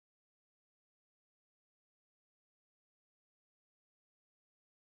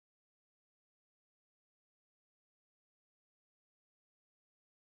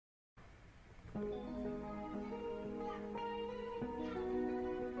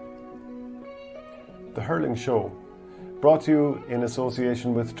The Hurling Show, brought to you in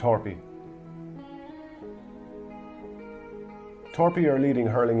association with Torpy. Torpy are leading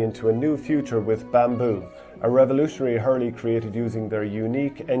hurling into a new future with Bamboo, a revolutionary hurley created using their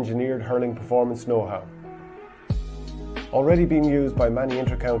unique engineered hurling performance know-how. Already being used by many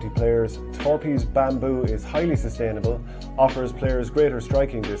inter-county players, Torpy's Bamboo is highly sustainable, offers players greater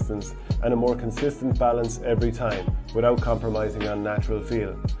striking distance and a more consistent balance every time, without compromising on natural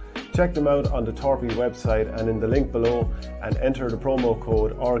feel. Check them out on the Torpy website and in the link below, and enter the promo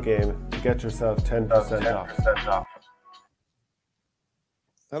code OurGame to get yourself 10% off.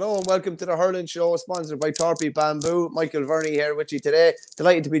 Hello and welcome to the Hurling Show, sponsored by Torpy Bamboo. Michael Verney here with you today.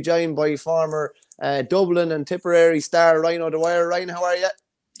 Delighted to be joined by former Dublin and Tipperary star Ryan O'Dwyer. Ryan, how are you?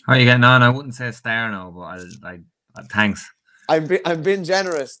 How are you getting on? I wouldn't say star now, but thanks. I'm being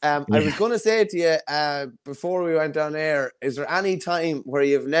generous. I was going to say to you before we went on air, is there any time where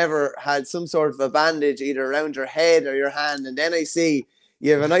you've never had some sort of a bandage either around your head or your hand, and then I see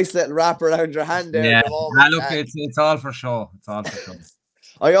you have a nice little wrap around your hand there at the moment? Look, it's all for show. It's all for show.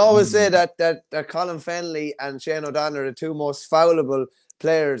 I always say that Colin Fennelly and Shane O'Donnell are the two most foulable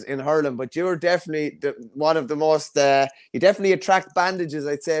players in hurling, but you're definitely one of the most, you definitely attract bandages,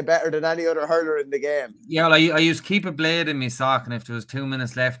 I'd say, better than any other hurler in the game. Yeah, well, I used to keep a blade in my sock, and if there was 2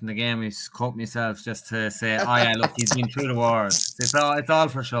 minutes left in the game, I used to cut myself just to say, oh yeah, look, he's been through the wars. It's all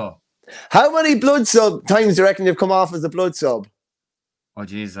for show. How many blood sub times do you reckon you've come off as a blood sub? Oh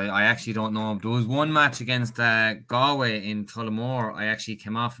geez, I actually don't know. There was one match against Galway in Tullamore. I actually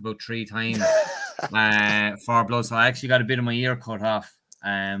came off about 3 times for blood, so I actually got a bit of my ear cut off.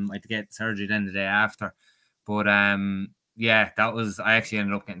 I had to get surgery then the day after, but yeah, that was, I actually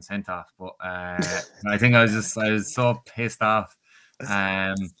ended up getting sent off. But I think I was so pissed off.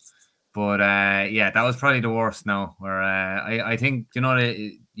 But yeah, that was probably the worst now. Where I think, you know,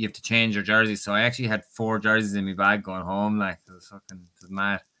 you have to change your jerseys. So I actually had 4 jerseys in my bag going home. Like, it was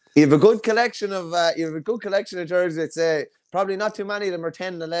mad. You have a good collection of jerseys. I'd say probably not too many of them are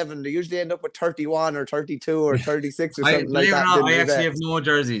 10 and 11. They usually end up with 31 or 32 or 36 or something like that. I actually have no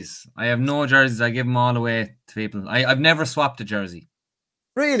jerseys. I have no jerseys. I give them all away to people. I've never swapped a jersey.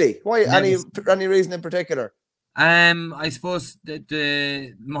 Really? Why? Any reason in particular? I suppose this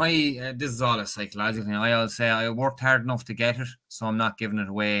is all a psychological thing. I always say I worked hard enough to get it, so I'm not giving it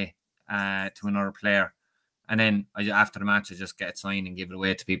away to another player. And then after the match, I just get it signed and give it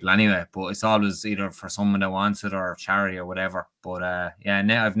away to people anyway. But it's always either for someone that wants it or charity or whatever. But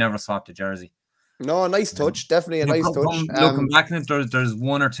yeah, I've never swapped a jersey. No, a nice touch. Definitely a nice touch. Looking back at it, there's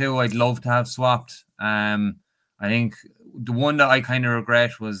 1 or 2 I'd love to have swapped. I think the one that I kind of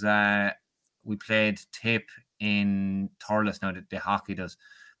regret was we played Tipp in Thurles now, that the hockey does.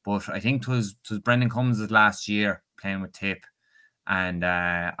 But I think it was Brendan Cummins' last year playing with Tipp. And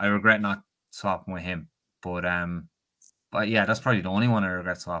I regret not swapping with him. But yeah, that's probably the only one I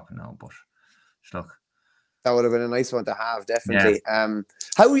regret swapping now. But look, that would have been a nice one to have, definitely. Yeah.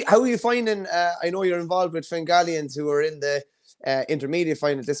 How are you finding? I know you're involved with Fingallians, who are in the intermediate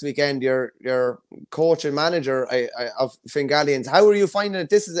final this weekend. Your coach and manager of Fingallians. How are you finding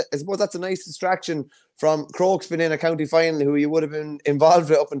it? I suppose that's a nice distraction from Crokes being in a county final, who you would have been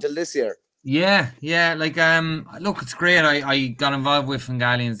involved with up until this year. Yeah. Like look, it's great. I got involved with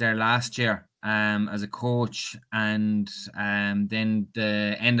Fingallians there last year. As a coach, and then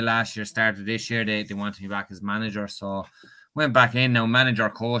the end of last year, started this year, they wanted me back as manager, so went back in now, manager,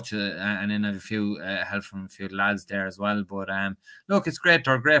 coach, and then I have a few help from a few lads there as well. But look, it's great.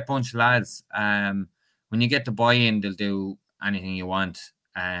 They're a great bunch of lads. When you get the buy-in, they'll do anything you want,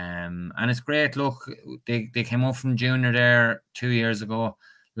 and it's great. Look, they came up from junior there 2 years ago.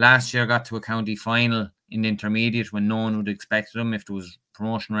 Last year got to a county final in the intermediate when no one would have expected them. If there was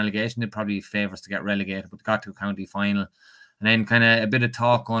promotion relegation, they'd probably favour us to get relegated, but got to a county final. And then kind of a bit of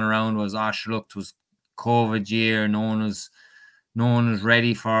talk going around was, look, it was COVID year, no one was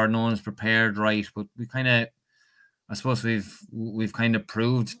ready for it, no one was prepared right. But we kind of, I suppose we've kind of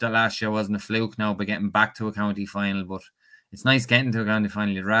proved that last year wasn't a fluke now by getting back to a county final. But it's nice getting to a county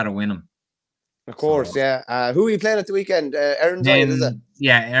final. You'd rather win them. Of course, so, yeah. Who are you playing at the weekend? Erin's Isle, is it?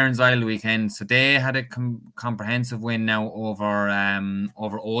 Yeah, Erin's Isle the weekend. So they had a comprehensive win now over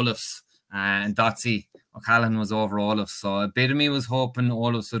Olaf's, and Dotsy O'Callaghan was over Olaf's. So a bit of me was hoping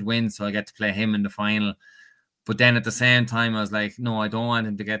Olaf's would win, so I get to play him in the final. But then at the same time, I was like, no, I don't want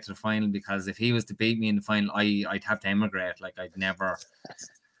him to get to the final, because if he was to beat me in the final, I'd have to emigrate. Like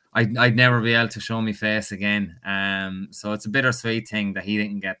I'd never be able to show my face again. So it's a bittersweet thing that he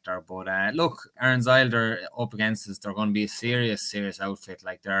didn't get there. But look, Erin's Isle, they're up against us. They're going to be a serious outfit.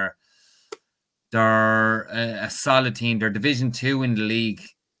 Like they're they're a solid team. They're Division 2 in the league,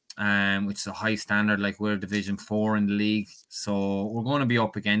 which is a high standard. Like we're Division 4 in the league, so we're going to be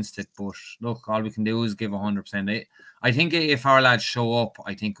up against it. But look, all we can do is give 100%. I think if our lads show up,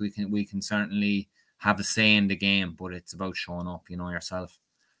 I think we can certainly have a say in the game. But it's about showing up, you know yourself.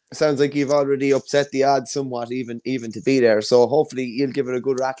 Sounds like you've already upset the odds somewhat, even to be there. So hopefully you'll give it a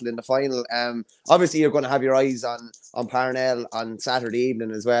good rattle in the final. Obviously you're going to have your eyes on Parnell on Saturday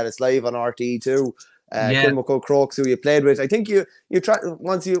evening as well. It's live on RTE too. Kilmacud Crokes, who you played with. I think you tried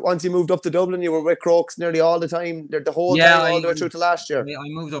once you moved up to Dublin, you were with Crokes nearly all the time, the whole time, all the way through to last year. I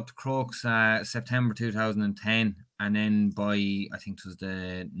moved up to Crokes September 2010, and then by I think it was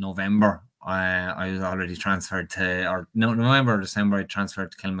the November. I was already transferred to, or no, November or December, I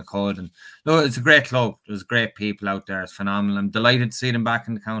transferred to Kilmacud. And look, it's a great club. There's great people out there. It's phenomenal. I'm delighted to see them back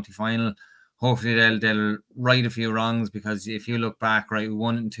in the county final. Hopefully they'll right a few wrongs, because if you look back, right, we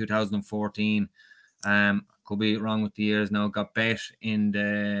won it in 2014. Could be wrong with the years now. Got bet in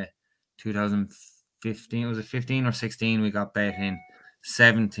the 2015. Was it 15 or 16? We got bet in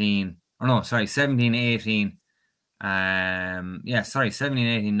 17. Or no, sorry, 17, 18. 17,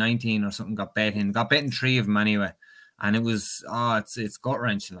 18, 19 or something got bet in 3 of them anyway, and it was it's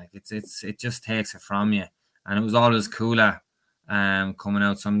gut-wrenching. Like it just takes it from you, and it was always cooler coming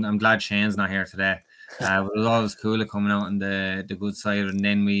out. So I'm glad Shane's not here today. But it was always cooler coming out on the good side. And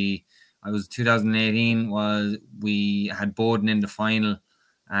then 2018 was we had Bowden in the final.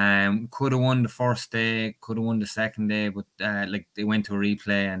 Could have won the first day, could have won the second day, but like they went to a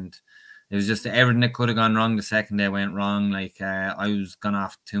replay, and it was just everything that could have gone wrong the second day went wrong. Like I was gone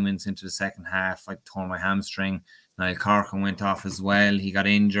off 2 minutes into the second half. I tore my hamstring. Niall Corkin went off as well. He got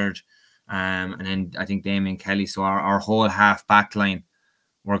injured. And then I think Damien Kelly. So our whole half back line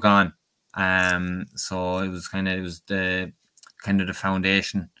were gone. So it was the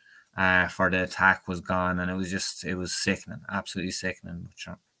foundation for the attack was gone, and it was sickening, absolutely sickening. But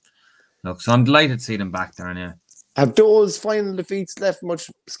sure. Look, so I'm delighted to see them back there now. Have those final defeats left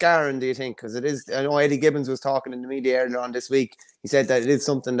much scarring, do you think? Because it is, I know Eddie Gibbons was talking in the media earlier on this week. He said that it is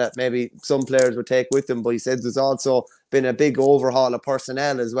something that maybe some players would take with them, but he said there's also been a big overhaul of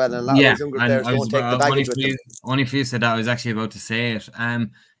personnel as well, and a lot of those younger players don't take the baggage with them. Only if you said that, I was actually about to say it.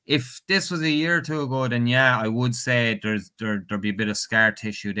 If this was a year or two ago, then yeah, I would say there'd be a bit of scar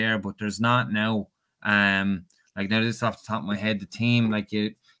tissue there, but there's not now. Like now, just off the top of my head, the team, like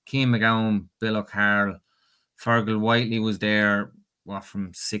Keane McGowan, Bill O'Carroll, Fergal Whiteley was there,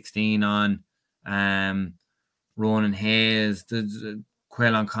 from 16 on. Ronan Hayes,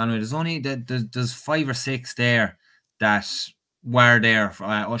 Quaylon Conway. There's 5 or 6 there that were there.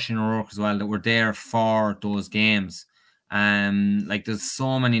 Oisin O'Rourke as well, that were there for those games. Like there's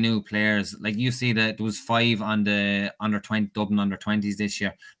so many new players. Like you see that there was 5 on the under-20 Dublin under-20s this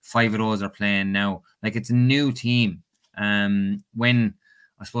year. 5 of those are playing now. Like it's a new team. When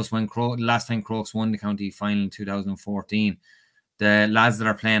last time Crokes won the county final in 2014, the lads that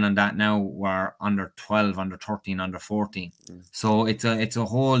are playing on that now were under 12, under 13, under 14. So it's a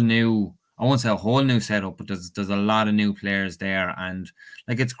whole new, I won't say a whole new setup, but there's a lot of new players there, and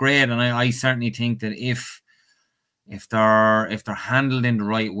like it's great. And I certainly think that if they're handled in the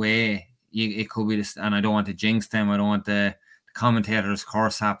right way, it could be this. And I don't want to jinx them. I don't want the commentators'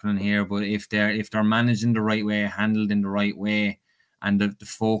 curse happening here. But if they're managed in the right way, handled in the right way, and the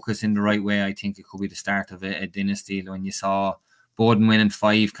focus in the right way, I think it could be the start of a dynasty. When you saw Bowden winning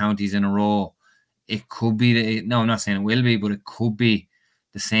 5 counties in a row, it could be no, I'm not saying it will be, but it could be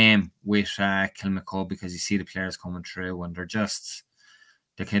the same with Kilmacud, because you see the players coming through, and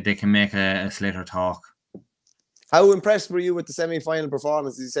they can make a Slater talk. How impressed were you with the semi-final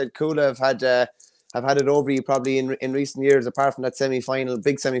performance? You said Coola have had it over you probably in recent years, apart from that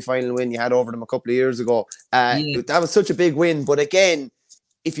big semi-final win you had over them a couple of years ago. That was such a big win, but again,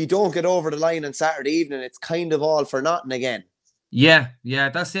 if you don't get over the line on Saturday evening, it's kind of all for nothing again. Yeah,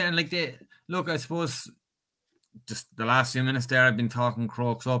 that's it. And like look, I suppose just the last few minutes there, I've been talking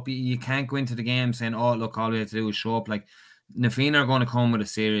Crokes up. You can't go into the game saying, oh, look, all we have to do is show up. Like Nafina are going to come with a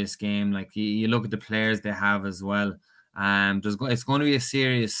serious game. Like you look at the players they have as well. It's going to be a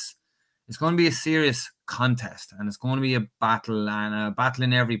serious contest, and it's going to be a battle, and a battle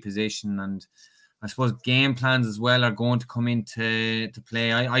in every position. And I suppose game plans as well are going to come into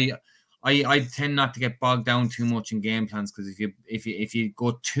play. I tend not to get bogged down too much in game plans, because if you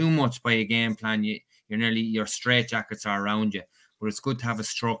go too much by a game plan, your straitjackets are around you. But it's good to have a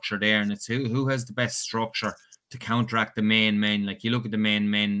structure there, and it's who has the best structure to counteract the main men. Like you look at the main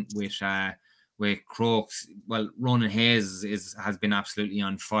men with Crokes. Well, Ronan Hayes has been absolutely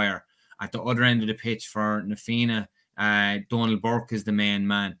on fire. At the other end of the pitch for Nafina, Donald Burke is the main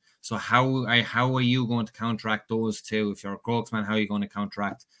man. So how are you going to counteract those two? If you're a Crokes man, how are you going to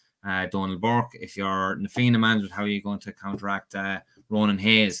counteract Donald Burke? If you're Na Fianna management, how are you going to counteract Ronan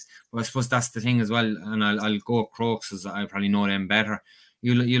Hayes? Well, I suppose that's the thing as well. And I'll go Crokes, as I probably know them better.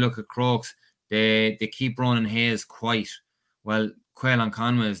 You look at Crokes, they keep Ronan Hayes quiet. Well, Quayle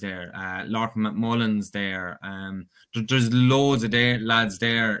Conway is there, Larkin McMullen's there. There's loads of lads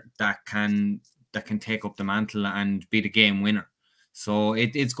there that can take up the mantle and be the game winner. So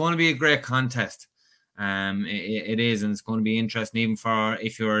it's going to be a great contest. It is, and it's going to be interesting, even for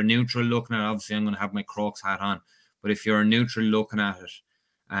if you're a neutral looking at it. Obviously, I'm going to have my Crokes hat on, but if you're a neutral looking at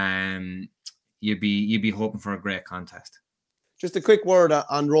it, you'd be hoping for a great contest. Just a quick word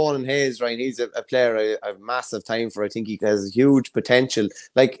on Ronan Hayes, Ryan. He's a player I have massive time for. I think he has huge potential.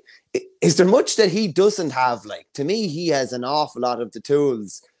 Like, is there much that he doesn't have? Like, to me, he has an awful lot of the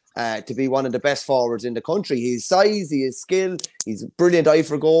tools to be one of the best forwards in the country. He's size, he has skill, he's a brilliant eye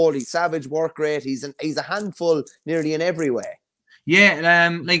for goal, he's savage work rate, he's a handful nearly in every way.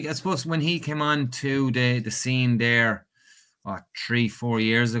 Yeah, like I suppose when he came on to the scene there, 3-4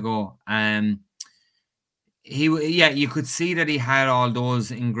 years ago, you could see that he had all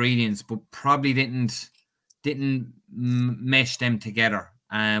those ingredients, but probably didn't mesh them together.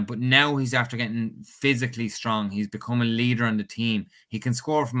 But now he's after getting physically strong. He's become a leader on the team. He can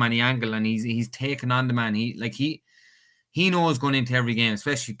score from any angle, and he's taken on the man. He knows going into every game,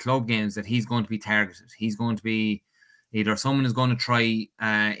 especially club games, that he's going to be targeted. He's going to be either someone is going to try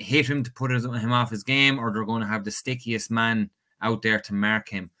hit him to put him off his game, or they're going to have the stickiest man out there to mark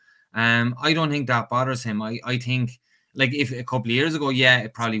him. I don't think that bothers him. I think, like, if a couple of years ago, yeah,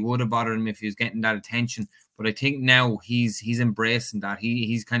 it probably would have bothered him if he was getting that attention. But I think now he's embracing that.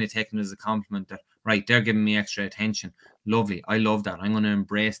 He's kind of taking it as a compliment that, right, they're giving me extra attention. Lovely. I love that. I'm going to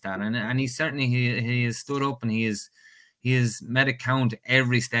embrace that. And he certainly he has stood up, and he has made it count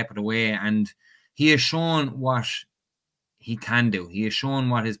every step of the way. And he has shown what he can do. He has shown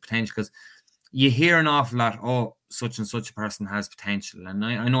what his potential, because you hear an awful lot, oh, such and such a person has potential. And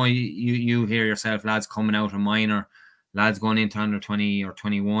I know you hear yourself, lads coming out of minor, lads going into under 20 or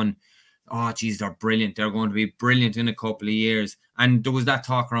 21. Oh, geez, they're brilliant. They're going to be brilliant in a couple of years. And there was that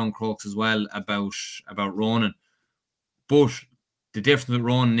talk around Crokes as well about Ronan. But the difference with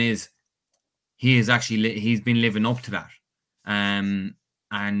Ronan is he's been living up to that. And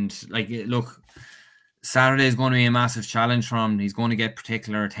like, look, Saturday is going to be a massive challenge for him. He's going to get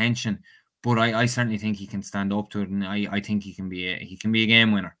particular attention. But I certainly think he can stand up to it, and I think he can be a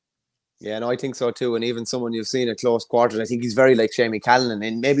game winner. Yeah, no, I think so too. And even someone you've seen at close quarters, I think he's very like Seamie Callanan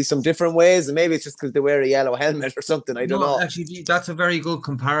in maybe some different ways, and maybe it's just because they wear a yellow helmet or something. I don't know. Actually, that's a very good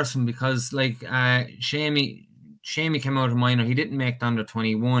comparison, because like Seamie came out of minor. He didn't make the under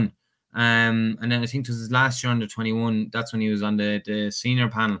 21, and then I think it was his last year under 21. That's when he was on the senior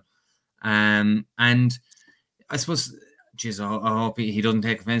panel, and I suppose, geez, I hope he doesn't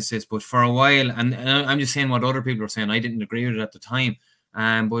take offense to this, but for a while, and I'm just saying what other people were saying, I didn't agree with it at the time,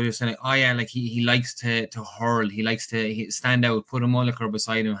 but he was saying, oh yeah, like he likes to hurl, he likes to stand out, put a mulliker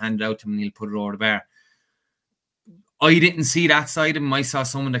beside him, hand it out to him, and he'll put it over the bar. I didn't see that side of him. I saw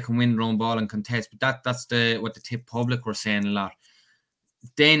someone that can win their own ball and contest, but that's what the Tip public were saying a lot.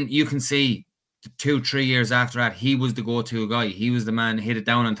 Then you can see 2-3 years after that, he was the go-to guy. He was the man who hit it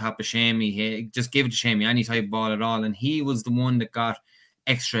down on top of Seamie. Just give it to Seamie, any type of ball at all. And he was the one that got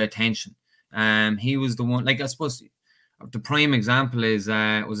extra attention. He was the one, like, I suppose the prime example is,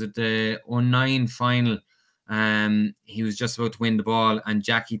 was it the 2009 final? He was just about to win the ball, and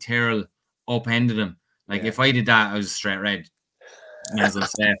Jackie Tyrrell upended him. Like, if I did that, I was straight red, as I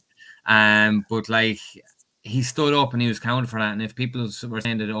said. But like, he stood up and he was counted for that. And if people were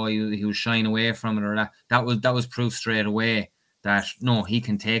saying that, oh, he was shying away from it, or that was proof straight away that no, he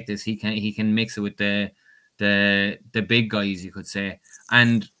can take this. He can mix it with the big guys, you could say.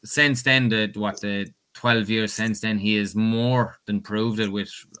 And since then, the 12 years since then, he has more than proved it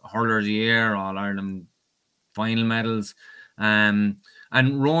with Hurler of the Year, All Ireland final medals. And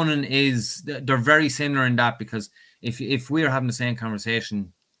Ronan they're very similar in that, because if we were having the same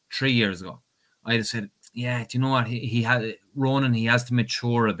conversation 3 years ago, I'd have said, yeah, do you know what? Ronan, he has to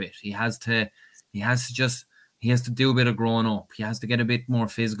mature a bit. He has to do a bit of growing up. He has to get a bit more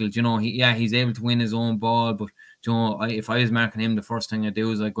physical. Do you know, he's able to win his own ball, but do you know, if I was marking him, the first thing I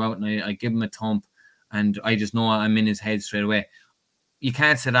do is I go out and I give him a thump, and I just know I'm in his head straight away. You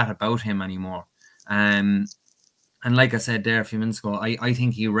can't say that about him anymore. And like I said there a few minutes ago, I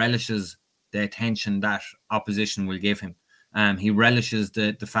think he relishes the attention that opposition will give him. He relishes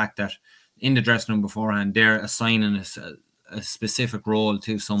the fact that in the dressing room beforehand, they're assigning a specific role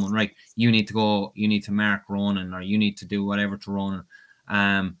to someone. Right, you need to go, you need to mark Ronan, or you need to do whatever to Ronan.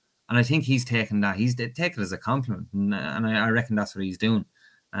 And I think he's taken that. He's taken it as a compliment, and I reckon that's what he's doing.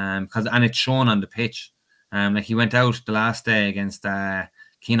 And it's shown on the pitch. Like he went out the last day against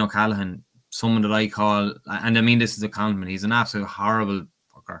Cian O'Callaghan, someone that I call, and I mean this is a compliment. He's an absolute horrible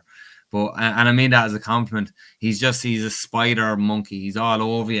fucker, but and I mean that as a compliment. He's a spider monkey. He's all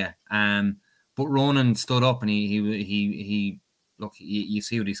over you. But Ronan stood up and he look. You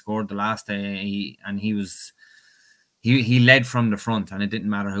see what he scored the last day. He led from the front, and it didn't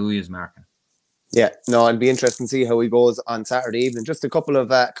matter who he was marking. Yeah, no, it'll be interesting to see how he goes on Saturday evening. Just a couple of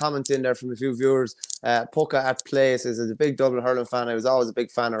comments in there from a few viewers. Pucka at Play says, as a big Dublin hurling fan, I was always a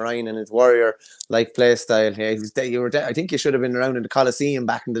big fan of Ryan and his warrior-like play style. Yeah, I think you should have been around in the Coliseum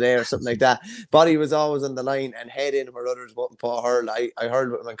back in the day or something like that. Body was always on the line and head in where others wouldn't put a hurl. I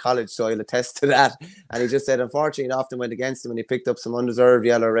hurled with him in college, so I'll attest to that. And he just said, unfortunately, it often went against him and he picked up some undeserved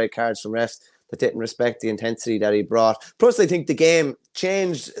yellow or red cards from refs that didn't respect the intensity that he brought. Plus, I think the game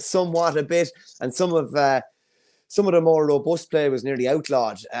changed somewhat a bit, and some of the more robust play was nearly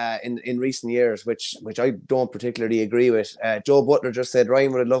outlawed in recent years, which I don't particularly agree with. Joe Butler just said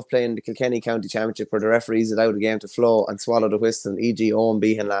Ryan would have loved playing the Kilkenny County Championship where the referees allowed the game to flow and swallow the whistle, e.g. Owen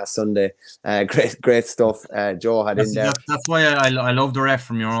Behan last Sunday. Great stuff Joe had in there. That's why I love the ref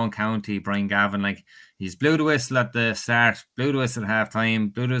from your own county, Brian Gavin. Like, he's blew the whistle at the start, blew the whistle at half time,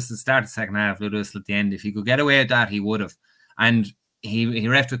 blew the whistle at the start of the second half, blew the whistle at the end. If he could get away with that, he would have. And he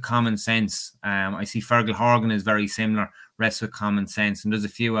refed with common sense. I see Fergal Horgan is very similar, refs with common sense. And there's a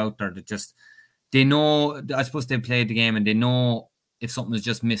few out there that just, they know, I suppose they played the game and they know if something is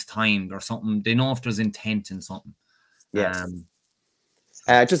just mistimed or something. They know if there's intent in something. Yes.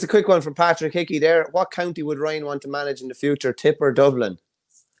 Just a quick one from Patrick Hickey there. What county would Ryan want to manage in the future, Tip or Dublin?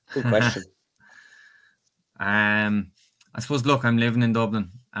 Good question. I suppose, look, I'm living in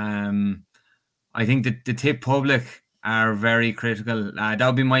Dublin. I think that the Tip public are very critical. That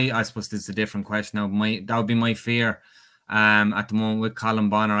would be I suppose it's a different question now. That would be my fear at the moment with Colin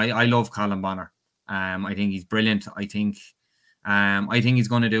Bonner. I love Colin Bonner. I think he's brilliant. I think he's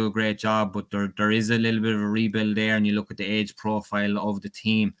going to do a great job, but there is a little bit of a rebuild there, and you look at the age profile of the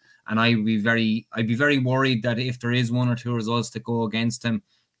team, and I'd be very worried that if there is one or two results that go against him,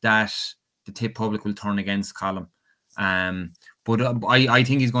 that the Tip public will turn against Colin. But I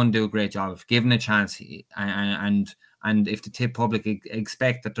think he's going to do a great job if given a chance, and if the Tip public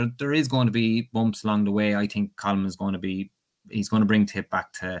expect that there is going to be bumps along the way, I think Colin is going to he's going to bring Tip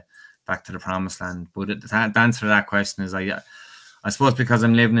back to the promised land. But the answer to that question is I suppose because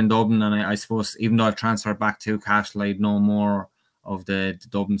I'm living in Dublin, and I suppose even though I've transferred back to Cashel, I know more of the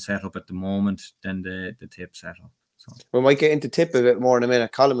Dublin setup at the moment than the Tip setup. So we might get into Tip a bit more in a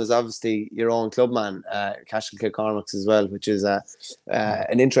minute. Colin is obviously your own clubman, Cashel Kilcormac's as well, which is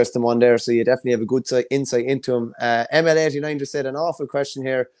an interesting one there. So you definitely have a good insight into him. ML89 just said an awful question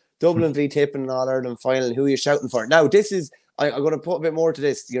here. Dublin v Tip in an All-Ireland final. Who are you shouting for? Now, this is, I'm going to put a bit more to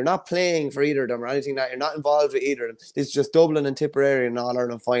this. You're not playing for either of them or anything like that. You're not involved with either of them. This is just Dublin and Tipperary in an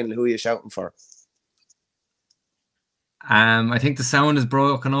All-Ireland final. Who are you shouting for? I think the sound is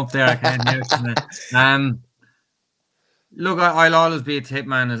broken up there. I can't hear it. Look, I'll always be a Tip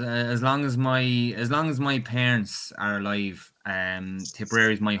man as long as my parents are alive.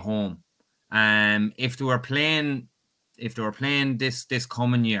 Tipperary is my home. If they were playing this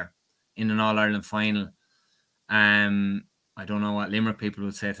coming year in an All-Ireland final, I don't know what Limerick people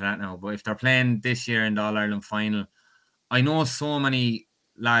would say to that now, but if they're playing this year in the All-Ireland final, I know so many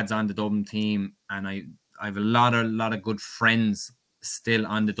lads on the Dublin team, and I have a lot of good friends still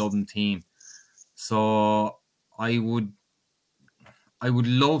on the Dublin team. So I would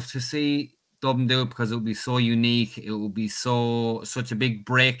love to see Dublin do it because it would be so unique. It would be such a big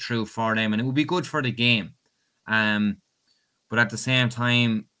breakthrough for them, and it would be good for the game. But at the same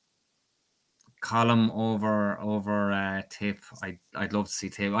time, Column over Tip. I'd love to see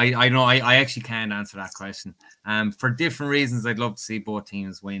Tip. I know I actually can't answer that question. For different reasons, I'd love to see both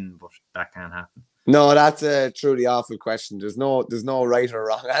teams win, but that can't happen. No, that's a truly awful question. There's no right or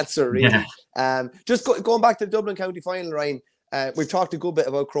wrong answer, really. Yeah. Just going back to the Dublin County Final, Ryan. We've talked a good bit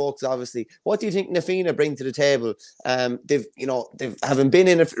about Crokes, obviously. What do you think Na Fianna bring to the table? They've having been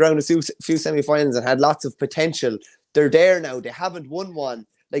in around a few semi-finals and had lots of potential. They're there now. They haven't won one.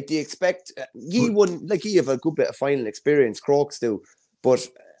 Like, do you expect you wouldn't like you have a good bit of final experience? Crokes do,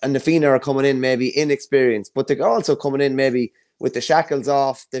 and Na Fianna are coming in maybe inexperienced, but they're also coming in maybe with the shackles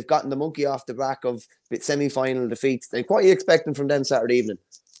off. They've gotten the monkey off the back of semi-final defeats. Like, what are you expecting from them Saturday evening?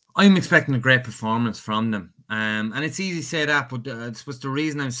 I'm expecting a great performance from them. And it's easy to say that, but I suppose the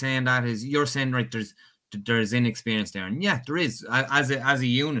reason I'm saying that is you're saying, right, there's inexperience there, and yeah, there is as a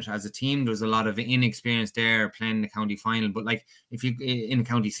unit, as a team. There's a lot of inexperience there playing the county final, but like if you in the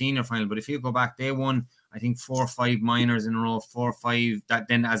county senior final, but if you go back, they won I think 4 or 5 minors in a row, 4 or 5. That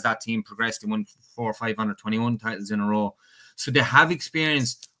then as that team progressed, they won 4 or 5 under 21 titles in a row. So they have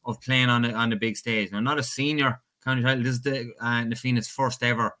experience of playing on a big stage. Now, not a senior county title. This is the Nafina's first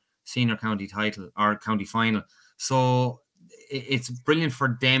ever senior county title or county final. So it's brilliant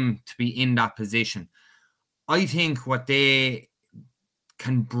for them to be in that position. I think what they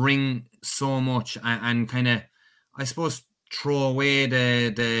can bring so much and kind of, I suppose, throw away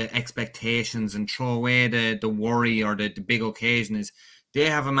the expectations and throw away the worry or the big occasion is they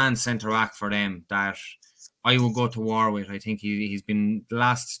have a man centre back for them that I will go to war with. I think he's been the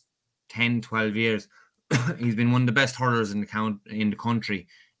last 10, 12 years, he's been one of the best hurlers in the country,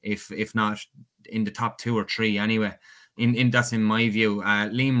 if not in the top 2 or 3 anyway. That's in my view.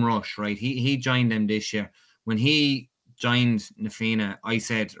 Liam Rush, right? He joined them this year. When he joined Nafina, I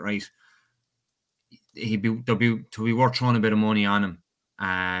said, right, to be worth throwing a bit of money on him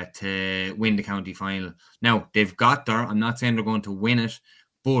to win the county final. Now they've got there. I'm not saying they're going to win it,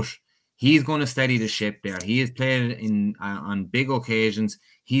 but he's going to steady the ship there. He has played on big occasions.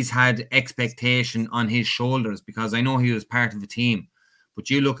 He's had expectation on his shoulders because I know he was part of a team. But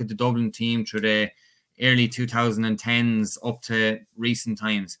you look at the Dublin team through the early 2010s up to recent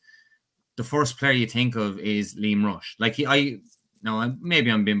times. The first player you think of is Liam Rush. Like now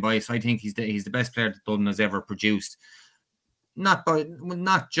maybe I'm being biased. I think he's the best player that Dublin has ever produced. Not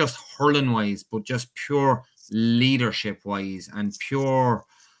just hurling wise, but just pure leadership wise and pure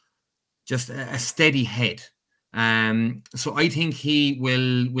just a steady head. So I think he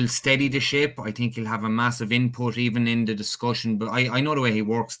will steady the ship. I think he'll have a massive input even in the discussion. But I know the way he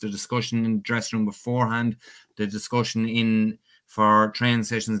works, the discussion in the dressing room beforehand, the discussion for training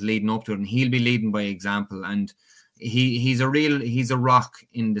sessions leading up to it, and he'll be leading by example. And he's a rock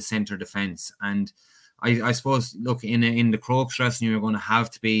in the centre defence. And I suppose, look, in the Crokes dressing room, you're going to have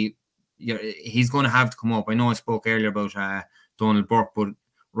to be, he's going to have to come up. I know I spoke earlier about Donald Burke, but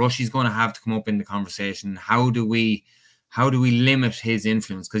Rushy's going to have to come up in the conversation. How do we limit his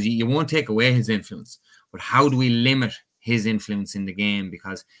influence? Because you won't take away his influence, but how do we limit his influence in the game?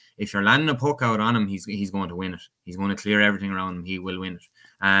 Because if you're landing a puck out on him, he's going to win it. He's going to clear everything around him. He will win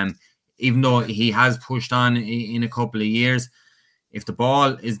it. Even though he has pushed on in a couple of years, if the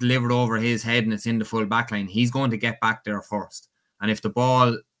ball is delivered over his head and it's in the full back line, he's going to get back there first. And if the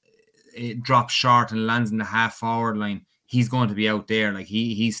ball drops short and lands in the half forward line, he's going to be out there. Like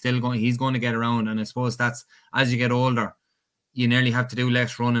he's going to get around. And I suppose that's, as you get older, you nearly have to do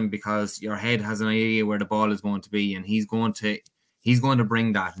less running because your head has an idea where the ball is going to be, and he's going to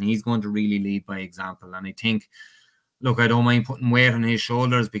bring that, and he's going to really lead by example. And I think, look, I don't mind putting weight on his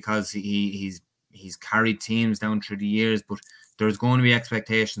shoulders because he's carried teams down through the years, but there's going to be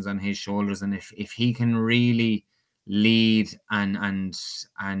expectations on his shoulders. And if he can really lead and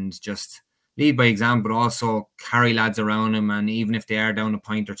just lead by example, but also carry lads around him, and even if they are down a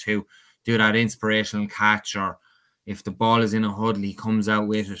point or two, do that inspirational catch, or if the ball is in a huddle, he comes out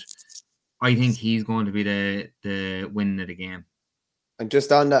with it. I think he's going to be the winner of the game. And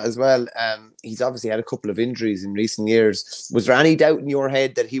just on that as well, he's obviously had a couple of injuries in recent years. Was there any doubt in your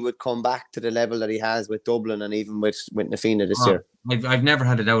head that he would come back to the level that he has with Dublin and even with Nafina this year? I've never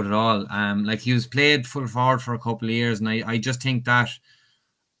had a doubt at all. Like, he was played full forward for a couple of years, and I just think that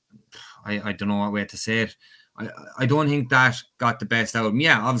I don't know what way to say it. I don't think that got the best out of him.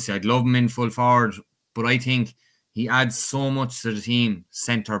 Yeah, obviously I'd love him in full forward, but I think he adds so much to the team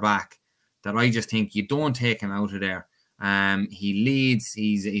centre back that I just think you don't take him out of there. He leads.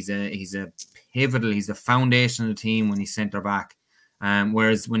 He's a pivotal. He's the foundation of the team when he's centre back.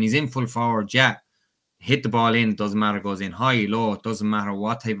 Whereas when he's in full forward, yeah, hit the ball in. It doesn't matter. It goes in high, low. It doesn't matter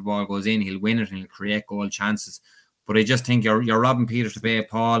what type of ball goes in. He'll win it and he'll create goal chances. But I just think you're robbing Peter to pay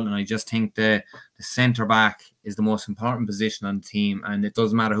Paul, and I just think the centre back is the most important position on the team, and it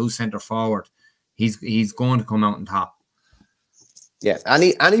doesn't matter who's centre forward. He's going to come out on top. Yeah.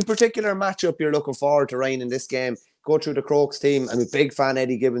 Any particular matchup you're looking forward to, Ryan, in this game? Go through the Crokes team. I'm a big fan of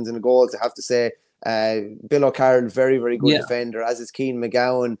Eddie Gibbons in the goals, I have to say. Bill O'Carroll, very, very good defender, as is Keane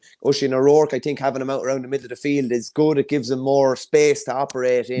McGowan. Oisin O'Rourke, I think having him out around the middle of the field is good. It gives him more space to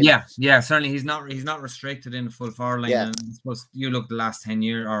operate in. Yeah, certainly. He's not restricted in the full forward line. Yeah. And I suppose you look the last 10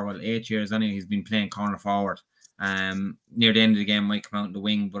 years, or 8 years anyway, he's been playing corner forward. Near the end of the game might come out in the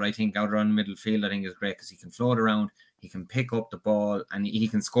wing, but I think out around the middle field I think is great because he can float around, he can pick up the ball, and he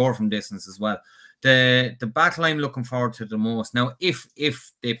can score from distance as well. The back line looking forward to the most. Now, if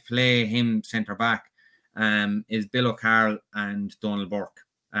they play him centre back, is Bill O'Carroll and Donald Burke.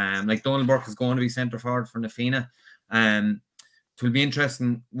 Like Donald Burke is going to be centre forward for Na Fianna. It will be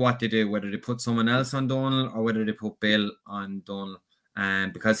interesting what they do, whether they put someone else on Donald or whether they put Bill on Donald.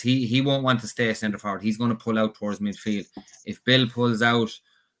 Because he won't want to stay centre forward. He's going to pull out towards midfield. If Bill pulls out,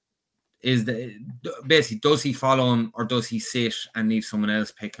 basically, does he follow him or does he sit and leave someone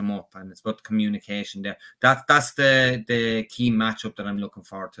else pick him up? And it's about communication there. That's the key matchup that I'm looking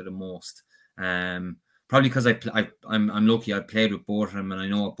forward to the most. Probably because I'm lucky. I played with both of them and I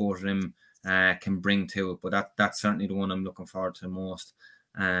know what both of them can bring to it. But that's certainly the one I'm looking forward to the most.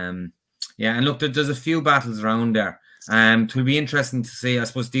 Yeah, and look, there's a few battles around there. It will be interesting to see. I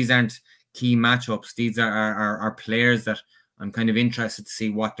suppose these aren't key matchups. These are players that I'm kind of interested to see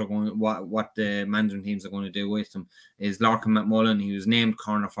what the management teams are going to do with them. Is Larkin McMullen, he was named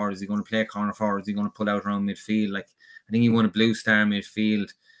corner forward, is he going to play corner forward? Is he going to pull out around midfield? Like, I think he won a Blue Star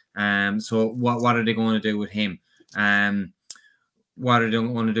midfield. So what are they going to do with him? What are they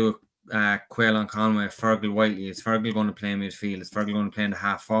going to do with Quayle Conway, Fergal Whiteley? Is Fergal going to play midfield? Is Fergal going to play in the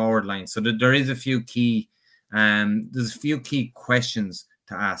half forward line? So there is a few key there's a few key questions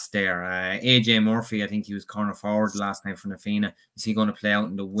to ask there. AJ Murphy, I think he was corner forward last time for Na Fianna. Is he going to play out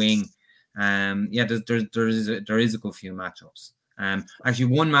in the wing? Yeah, there is a good few matchups. Actually,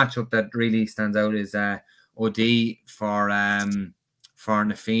 one matchup that really stands out is OD for Na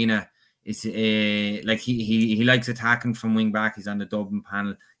Fianna. Is like he likes attacking from wing back. He's on the Dublin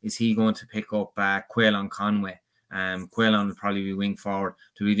panel. Is he going to pick up Quayle Conway? Quayle will probably be wing forward.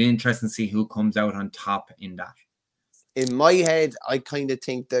 So it'll be interesting to see who comes out on top in that. In my head, I kind of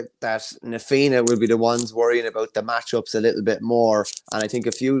think that Na Fianna will be the ones worrying about the matchups a little bit more, and I think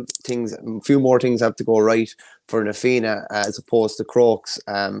a few more things have to go right for Na Fianna as opposed to Crokes.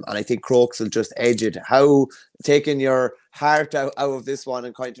 And I think Crokes will just edge it. How, taking your heart out of this one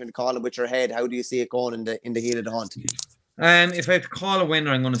and kind of calling with your head, how do you see it going in the heat of the hunt? If I have to call a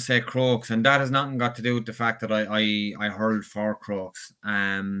winner, I'm going to say Crokes, and that has nothing got to do with the fact that I hurled for Crokes,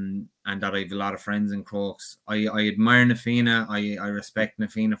 and that I have a lot of friends in Crokes. I admire Na Fianna. I respect Na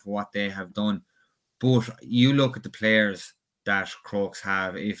Fianna for what they have done, but you look at the players that Crokes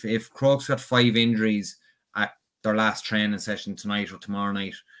have. If Crokes got 5 injuries at their last training session tonight or tomorrow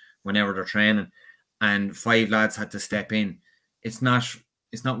night, whenever they're training, and 5 lads had to step in, it's not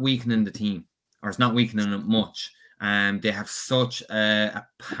weakening the team, or it's not weakening it much. They have such a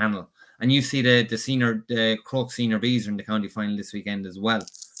panel, and you see the Crokes senior Bs are in the county final this weekend as well.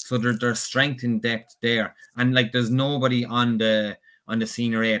 So there's strength in depth there, and like there's nobody on the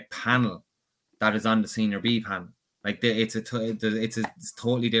senior A panel that is on the senior B panel. Like it's a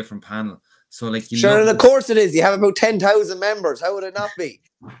totally different panel. So like and of course it is. You have about 10,000 members. How would it not be?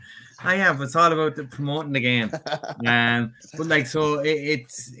 I have. It's all about promoting the game. But like, so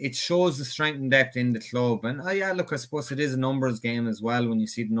it shows the strength and depth in the club. And yeah, look, I suppose it is a numbers game as well when you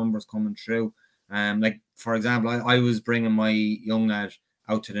see the numbers coming through. Like for example, I was bringing my young lad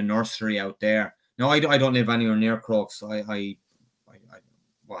out to the nursery out there. No, I don't live anywhere near Crokes. I'm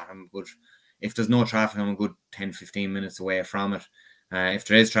good. If there's no traffic, I'm a good 10-15 minutes away from it. If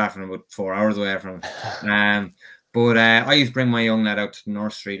there is traffic, I'm about 4 hours away from it. But I used to bring my young lad out to the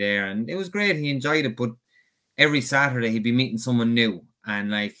nursery there, and it was great. He enjoyed it, but every Saturday he'd be meeting someone new, and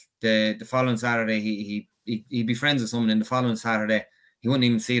like the following Saturday he'd be friends with someone, and the following Saturday he wouldn't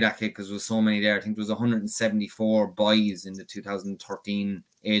even see that kid because there was so many there. I think there was 174 boys in the 2013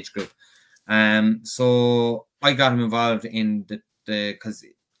 age group. So I got him involved in the because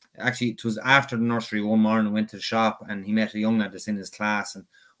actually it was after the nursery one morning. I went to the shop and he met a young lad that's in his class, and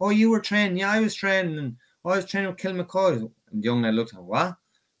oh, you were training? Yeah, I was training, and I was training with Kilmacud. And the young lad looked at him, what?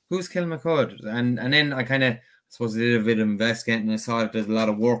 Who's Kilmacud? And then I kind of, suppose I did a bit of investigating, and I saw that there's a lot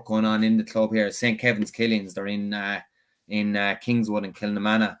of work going on in the club here. St. Kevin's Killians, they're in Kingswood and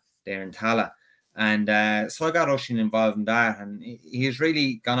Kilnamona, there in Tala. And so I got Oisín involved in that, and he's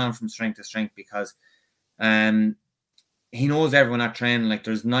really gone on from strength to strength because he knows everyone at training. Like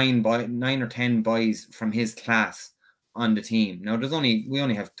there's 9 or 10 boys from his class on the team. Now we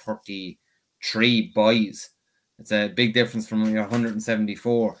only have 33 boys. It's a big difference from your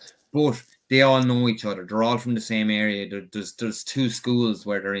 174, but they all know each other. They're all from the same area. There's 2 schools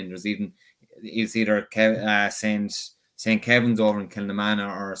where they're in. It's either St. Kevin's over in Kilnamona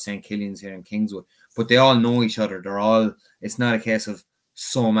or St. Killian's here in Kingswood, but they all know each other. It's not a case of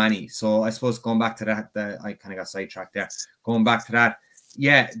so many. So I suppose going back to that, I kind of got sidetracked there. Going back to that,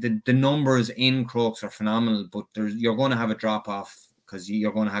 yeah, the numbers in Crokes are phenomenal, but you're going to have a drop off because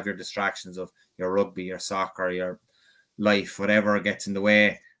you're going to have your distractions of your rugby, your soccer, your life, whatever gets in the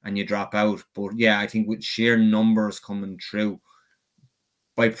way, and you drop out. But yeah, I think with sheer numbers coming through,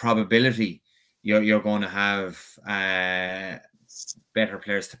 by probability, you're going to have better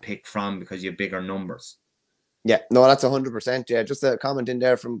players to pick from because you have bigger numbers. Yeah, no, that's 100%. Yeah, just a comment in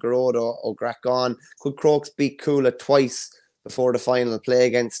there from Garrod O'Gracon. Could Crokes beat Coola twice before the final, play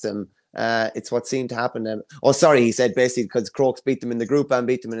against them? It's what seemed to happen then. Oh, sorry, he said basically because Crokes beat them in the group and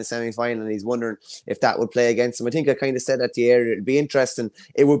beat them in the semi-final, and he's wondering if that would play against them. I think I kind of said that to you earlier. It'd be interesting.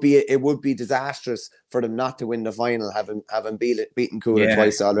 It would be disastrous for them not to win the final, having beaten Coola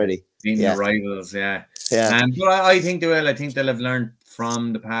twice already. Beating the rivals, yeah. But I think they will. I think they'll have learned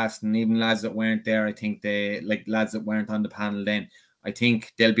from the past, and even lads that weren't there, I think lads that weren't on the panel then, I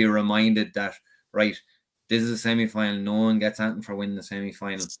think they'll be reminded that, right, this is a semi-final. No one gets anything for winning the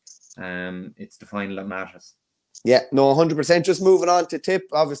semi-final. It's the final that matters. Yeah, no, 100%. Just moving on to Tip.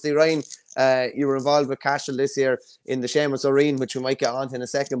 Obviously, Ryan, you were involved with Cashel this year in the Seamus O'Reen, which we might get on to in a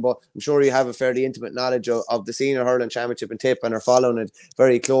second, but I'm sure you have a fairly intimate knowledge of the Senior Hurling Championship in Tip and are following it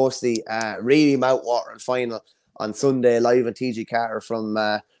very closely. Really mouth-watering final on Sunday, live on TG Carter from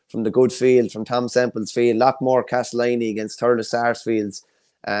the good field, from Tom Semple's field, Loughmore-Castleiney against Thurles Sarsfields.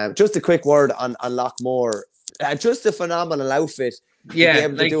 Just a quick word on Loughmore. Just a phenomenal outfit to be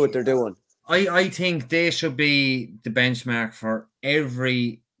able to do what they're doing. I think they should be the benchmark for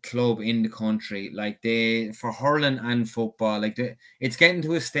every club in the country. Like for hurling and football, it's getting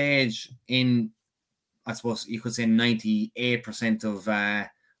to a stage in, I suppose you could say 98%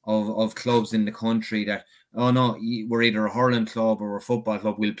 of clubs in the country that, oh no, we're either a hurling club or a football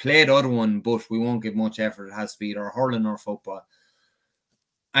club. We'll play the other one, but we won't give much effort. It has to be either hurling or football.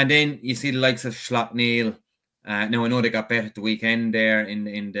 And then you see the likes of Schlockneil. Now I know they got better at the weekend there in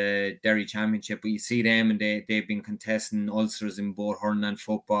the Derry Championship, but you see them and they've been contesting Ulsters in both hurling and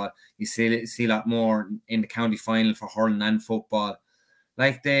football. You see a lot more in the county final for hurling and football.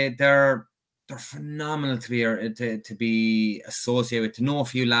 Like they're phenomenal to be associated with. To know a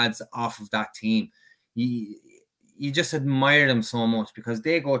few lads off of that team, you just admire them so much because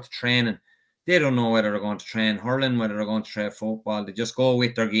they go to training. They don't know whether they're going to train hurling, whether they're going to train football. They just go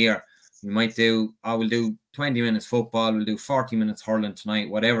with their gear. You might do, we'll do 20 minutes football, we'll do 40 minutes hurling tonight,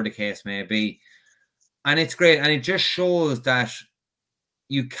 whatever the case may be. And it's great. And it just shows that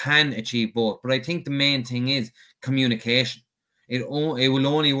you can achieve both. But I think the main thing is communication. It will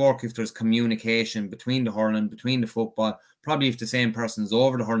only work if there's communication between the hurling, between the football. Probably if the same person's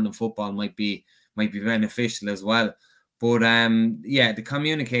over the hurling and football might be beneficial as well. But yeah, the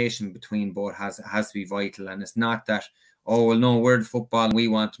communication between both has to be vital. And it's not that, oh, well, no, we're the football and we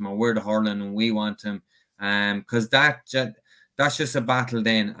want him, or we're the hurling and we want him. Because that's just a battle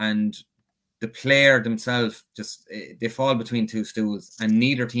then. And the player themselves, they fall between two stools and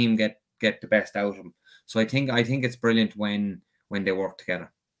neither team get the best out of them. So I think it's brilliant when they work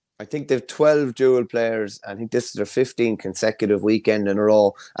together. I think they've 12 dual players. I think this is their 15th consecutive weekend in a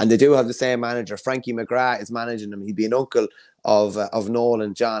row. And they do have the same manager. Frankie McGrath is managing them. He'd be an uncle of Noel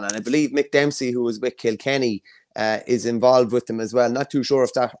and John. And I believe Mick Dempsey, who was with Kilkenny, is involved with them as well. Not too sure if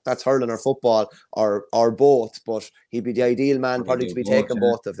that's hurling or football or both, but he'd be the ideal man probably to be taking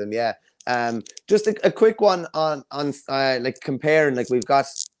both of them. Yeah. Just a quick one on like comparing, like we've got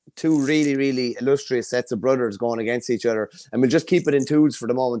two really, really illustrious sets of brothers going against each other, and we'll just keep it in twos for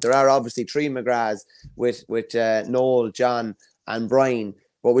the moment. There are obviously three McGraths with Noel, John and Brian,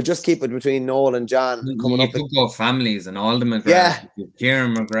 but we'll just keep it between Noel and John coming up. You could go families and all the McGraths. Yeah.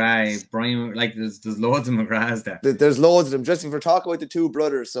 Kieran McGrath, Brian, like there's loads of McGraths there. There's loads of them. Just if we're talking about the two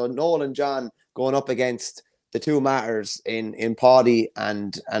brothers, so Noel and John going up against the two Matters in Paddy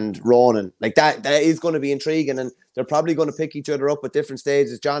and Ronan, like that is going to be intriguing, and they're probably going to pick each other up at different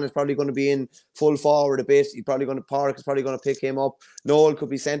stages. John is probably going to be in full forward a bit. Park is probably going to pick him up. Noel could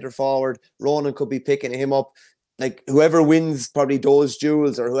be centre forward. Ronan could be picking him up. Like whoever wins probably those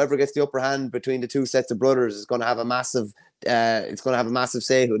duels, or whoever gets the upper hand between the two sets of brothers, is going to have a massive. It's going to have a massive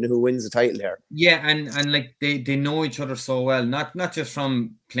say who wins the title here. Yeah, and like they know each other so well, not just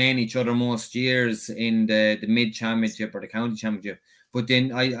from playing each other most years in the mid championship or the county championship, but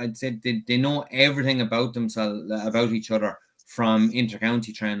then I'd say they know everything about themselves, about each other from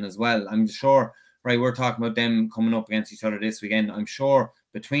inter-county training as well. I'm sure, right, we're talking about them coming up against each other this weekend. I'm sure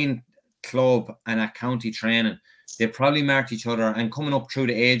between club and at county training, they probably marked each other, and coming up through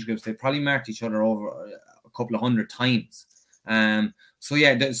the age groups, they probably marked each other over a couple of hundred times. So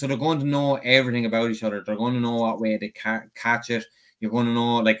yeah, so they're going to know everything about each other. They're going to know what way they catch it. You're going to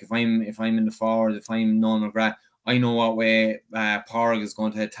know, like if I'm in the forward, if I'm Noel McGrath, I know what way Parg is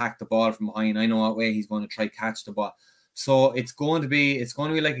going to attack the ball from behind. I know what way he's going to try catch the ball. So it's going to be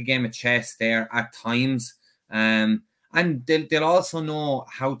like a game of chess there at times. And they'll also know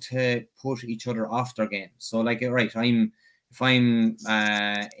how to put each other off their game. So like, right, if I'm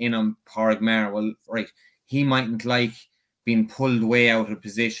in on Parg Maher, well, right, he mightn't like being pulled way out of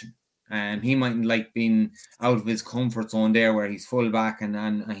position. He mightn't like being out of his comfort zone there where he's full back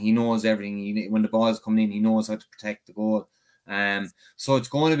and he knows everything. When the ball's coming in, he knows how to protect the goal. So it is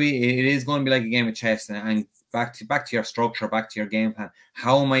going to be like a game of chess, and back to your structure, back to your game plan.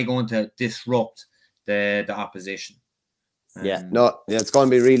 How am I going to disrupt the opposition? It's going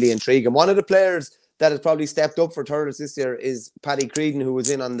to be really intriguing. One of the players that has probably stepped up for Thurles this year is Paddy Creedon, who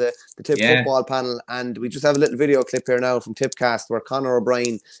was in on the Tip football panel. And we just have a little video clip here now from Tipcast where Conor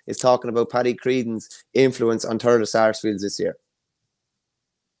O'Brien is talking about Paddy Creedon's influence on Thurles Sarsfields this year.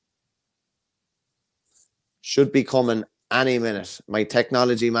 Should be coming any minute. My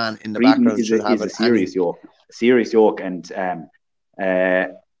technology man in the background should have a serious yoke, and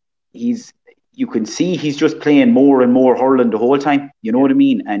you can see he's just playing more and more hurling the whole time. You know what I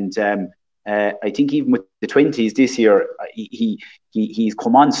mean? And I think even with the 20s this year, he's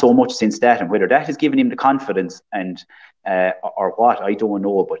come on so much since that, and whether that has given him the confidence and or what, I don't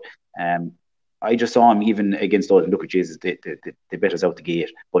know. But I just saw him even against all. Look at Jesus, they bet us out the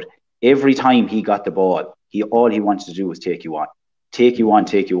gate. But every time he got the ball, all he wanted to do was take you on.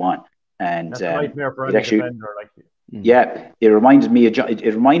 And that's a nightmare for any defender. Yeah, it reminded me of John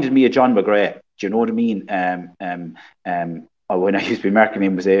McGrath. Do you know what I mean? When I used to be marking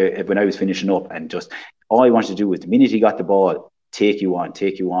him when I was finishing up, and just all he wanted to do was the minute he got the ball, take you on.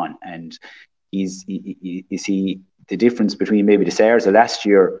 And you see the difference between maybe the Sars of last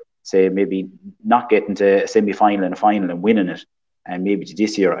year, say maybe not getting to a semi-final and a final and winning it, and maybe to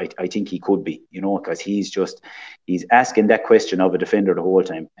this year, I think he could be, because he's asking that question of a defender the whole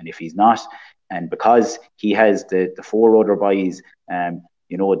time, and if he's not, and because he has the four other boys, the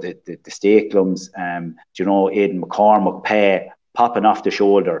Stakelums, Aidan McCormack, Pay, popping off the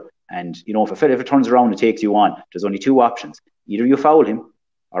shoulder. And, if it turns around and takes you on, there's only two options. Either you foul him,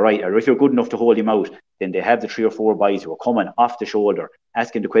 all right, or if you're good enough to hold him out, then they have the 3 or 4 boys who are coming off the shoulder,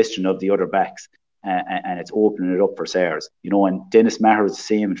 asking the question of the other backs, and it's opening it up for Sars. And Dennis Maher is the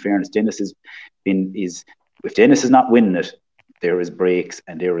same, in fairness. If Dennis is not winning it, there is breaks,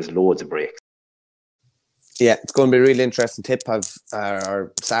 and there is loads of breaks. Yeah, it's going to be really interesting. Tip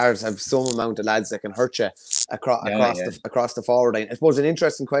or Sars have some amount of lads that can hurt you across the forward line. I suppose an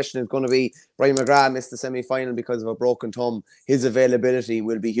interesting question is going to be Brian McGrath missed the semi-final because of a broken thumb. His availability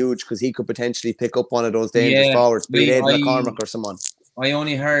will be huge because he could potentially pick up one of those dangerous forwards, be it Aidan McCormack or someone. I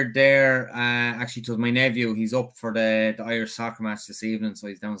only heard there, actually, it was my nephew. He's up for the Irish soccer match this evening, so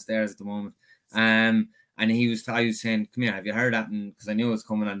he's downstairs at the moment. And I was saying, come here, have you heard that? Because I knew it was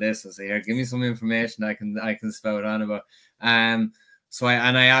coming on this. I said, here, give me some information I can spout on about. So I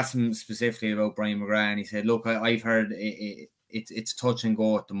asked him specifically about Brian McGrath, and he said, look, I've heard it's touch and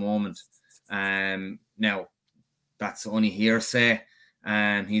go at the moment. Now, that's only hearsay.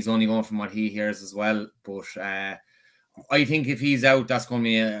 He's only going from what he hears as well. But I think if he's out, that's going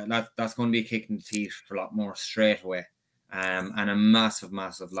to be a kick in the teeth for a lot more straight away. And a massive,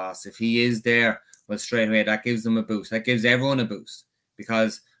 massive loss. If he is there, well, straight away, that gives them a boost. That gives everyone a boost,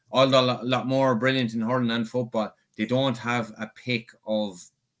 because although a lot more brilliant in hurling and football, they don't have a pick of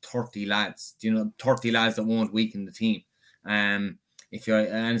 30 lads. 30 lads that won't weaken the team.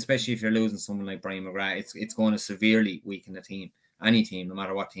 Especially if you're losing someone like Brian McGrath, it's going to severely weaken the team. Any team, no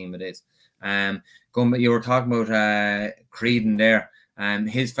matter what team it is. You were talking about Creedon there.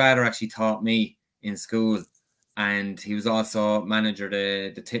 His father actually taught me in school. And he was also manager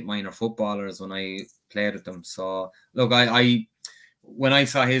of the Tip minor footballers when I played with them. So, look, when I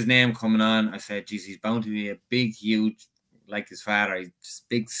saw his name coming on, I said, geez, he's bound to be a big, huge, like his father. He's just a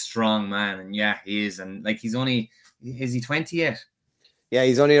big, strong man. And yeah, he is. And like, is he 20 yet? Yeah,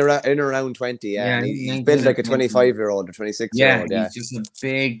 he's only around 20. Yeah, he's built like a 25-year-old or 26-year-old. Yeah, he's just a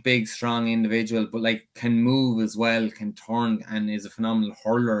big, big, strong individual, but like can move as well, can turn, and is a phenomenal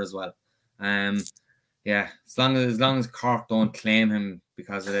hurler as well. Yeah, as long as Cork don't claim him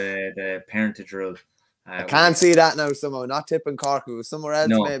because of the parentage rule. I can't see that now somehow. Not tipping Cork, it was somewhere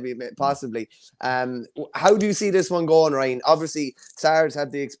else, maybe, possibly. How do you see this one going, Ryan? Obviously, Sars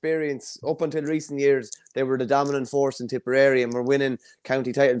had the experience up until recent years. They were the dominant force in Tipperary and were winning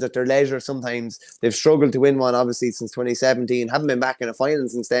county titles at their leisure sometimes. They've struggled to win one, obviously, since 2017. Haven't been back in a final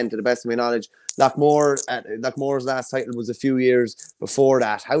since then, to the best of my knowledge. Loughmore's last title was a few years before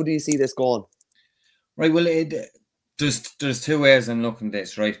that. How do you see this going? Right, well, there's two ways I'm looking at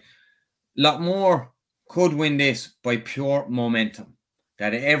this, right? Loughmore could win this by pure momentum.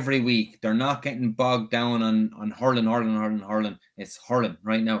 That every week they're not getting bogged down on hurling. It's hurling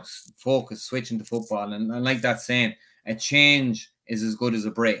right now. Focus, switching to football. And like that saying, a change is as good as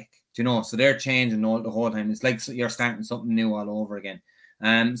a break. Do you know? So they're changing the whole time. It's like you're starting something new all over again.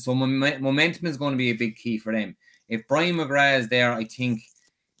 So momentum is going to be a big key for them. if Brian McGrath is there, I think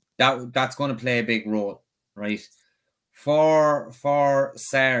that's going to play a big role, right? For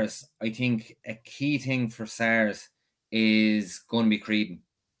SARS, I think a key thing for SARS is going to be Creedon.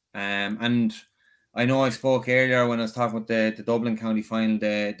 And I know I spoke earlier when I was talking about the Dublin County Final,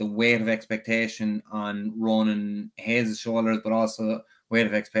 the weight of expectation on Ronan Hayes' shoulders, but also weight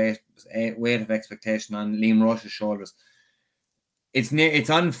of expectation on Liam Rush's shoulders. It's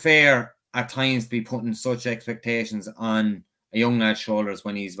unfair at times to be putting such expectations on a young lad's shoulders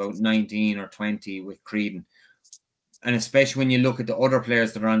when he's about 19 or 20 with Creedon. And especially when you look at the other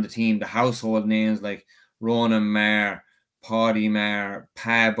players that are on the team, the household names like Ronan Maher, Paddy Maher,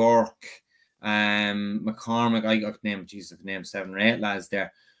 Pa Burke, McCormick, I got named 7 or 8 lads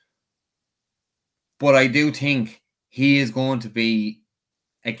there. But I do think he is going to be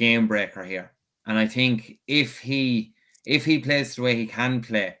a game breaker here. And I think if he plays the way he can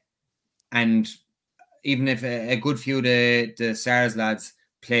play, and even if a good few of the SARS lads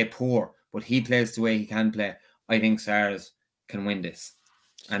play poor, but he plays the way he can play, I think SARS can win this.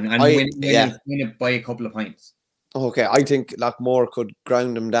 And win it by a couple of points. Okay, I think Loughmore could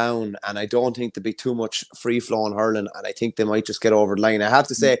ground them down, and I don't think there'd be too much free-flowing hurling, and I think they might just get over the line. I have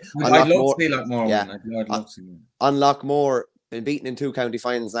to say, I'd love to see Loughmore win. I'd love to see him. On Loughmore, been beaten in 2 county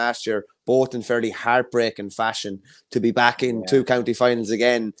finals last year, both in fairly heartbreaking fashion. To be back in 2 county finals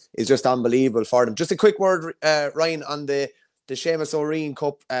again is just unbelievable for them. Just a quick word, Ryan, on the Seamus O'Reen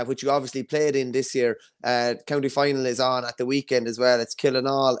Cup, which you obviously played in this year. County final is on at the weekend as well. It's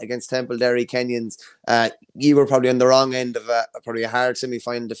Killinall against Templederry Kenyans. You were probably on the wrong end of probably a hard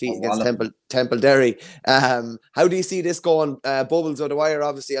semi-final defeat against Templederry. How do you see this going? Bubbles O'Dwyer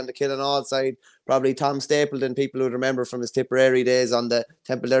obviously on the Killinall side. Probably Tom Stapleton, people who remember from his Tipperary days on the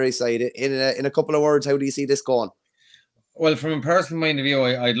Templederry side. In a couple of words, how do you see this going? Well, from a personal point of view,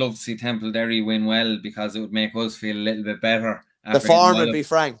 I'd love to see Templederry win well, because it would make us feel a little bit better. The form would be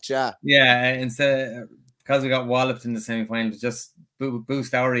franked, yeah. Yeah, instead, because we got walloped in the semi-final, just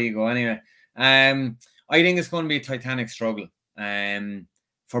boost our ego anyway. I think it's going to be a titanic struggle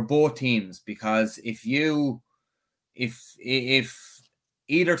for both teams, because if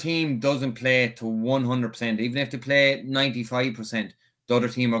either team doesn't play to 100%, even if they play 95%, the other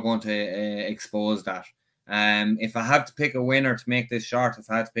team are going to expose that. If I have to pick a winner to make this short, if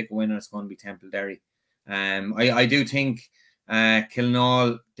I had to pick a winner, it's going to be Templederry. I do think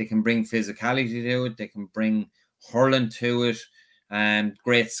Killinall, they can bring physicality to it, they can bring hurling to it,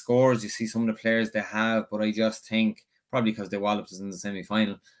 great scores. You see some of the players they have, but I just think, probably because they walloped us in the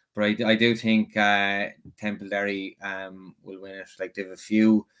semi-final, but I do think Templederry will win it. Like, they have a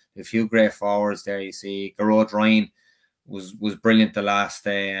few great forwards there. You see Garrod Ryan was brilliant the last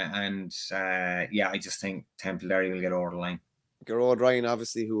day, and I just think Templederry will get over the line. Garrod Ryan,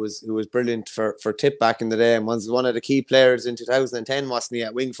 obviously, who was brilliant for Tip back in the day, and was one of the key players in 2010, wasn't he,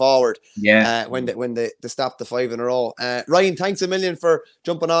 at wing forward? Yeah. When they stopped the 5 in a row. Ryan, thanks a million for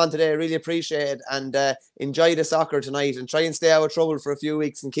jumping on today. Really appreciate it, and enjoy the soccer tonight, and try and stay out of trouble for a few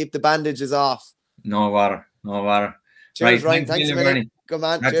weeks and keep the bandages off. No bother. Cheers, Ryan. Thanks a million. Good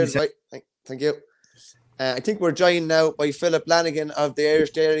man. Cheers. Right. Thank you. I think we're joined now by Philip Lanigan of the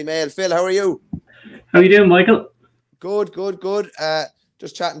Irish Daily Mail. Phil, how are you? How are you doing, Michael? Good.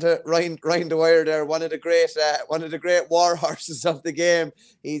 Just chatting to Ryan Dwyer there, one of the great war horses of the game.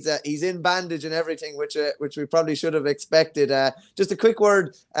 He's in bandage and everything, which we probably should have expected. Just a quick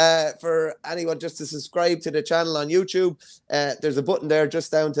word for anyone just to subscribe to the channel on YouTube. There's a button there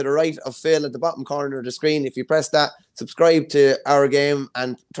just down to the right of Phil at the bottom corner of the screen. If you press that, subscribe to OurGame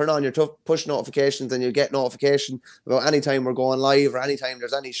and turn on your push notifications, and you'll get notification about any time we're going live, or anytime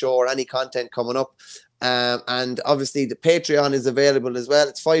there's any show or any content coming up. And obviously the Patreon is available as well.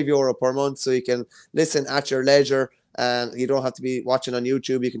 It's €5 per month, so you can listen at your leisure. You don't have to be watching on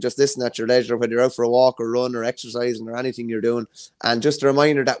YouTube. You can just listen at your leisure, whether you're out for a walk or run or exercising or anything you're doing. And just a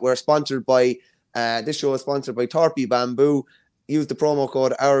reminder that we're sponsored by this show is sponsored by Torpy Bamboo. Use the promo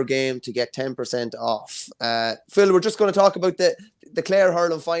code OurGame to get 10% off. Phil, we're just going to talk about the Clare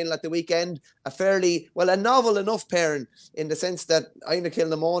hurling final at the weekend. A novel enough pairing, in the sense that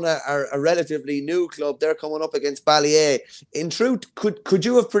Inagh-Kilnamona are a relatively new club. They're coming up against Ballyea. In truth, could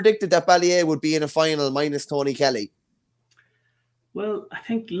you have predicted that Ballyea would be in a final minus Tony Kelly? Well, I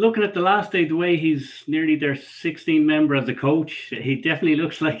think looking at the last day, the way he's nearly their 16th member as a coach, he definitely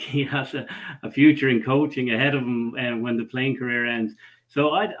looks like he has a future in coaching ahead of him when the playing career ends.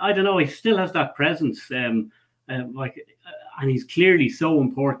 So I don't know, he still has that presence, and he's clearly so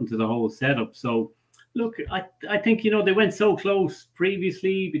important to the whole setup. So look, I think, they went so close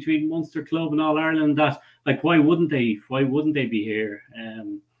previously between Munster Club and All Ireland that, why wouldn't they be here?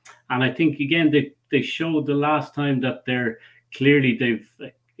 I think again they showed the last time that they've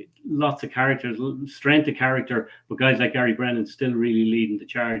lots of characters, strength of character, but guys like Gary Brennan still really leading the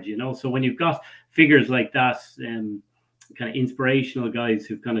charge, you know. So when you've got figures like that, kind of inspirational guys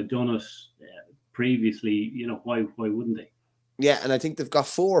who've kind of done it previously, you know, why wouldn't they? Yeah, and I think they've got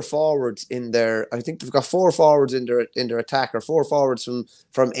 4 forwards in their. I think they've got 4 forwards in their attack, or 4 forwards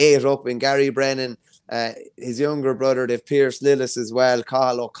from 8 up. In Gary Brennan, his younger brother, they've Pierce Lillis as well,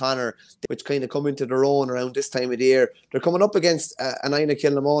 Cathal O'Connor, which kind of come into their own around this time of the year. They're coming up against an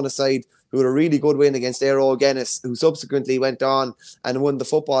Inagh-Kilnamona side who had a really good win against Aero Guinness, who subsequently went on and won the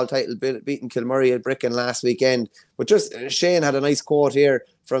football title, beating Kilmurry at Bricken last weekend. But just Shane had a nice quote here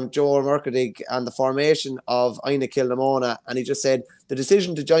from Joe Mercadig on the formation of Inagh-Kilnamona, and he just said, the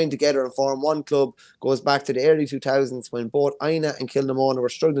decision to join together and form one club goes back to the early 2000s when both Inagh and Kilnamona were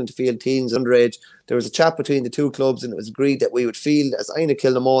struggling to field teams underage. There was a chat between the 2 clubs, and it was agreed that we would field as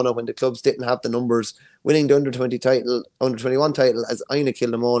Inagh-Kilnamona when the clubs didn't have the numbers. Winning the under-21 title as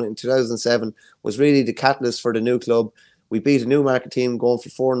Inagh-Kilnamona in 2007 was really the catalyst for the new club. We beat a Newmarket team going for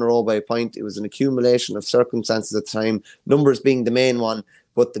 4 in a row by a point. It was an accumulation of circumstances at the time, numbers being the main one.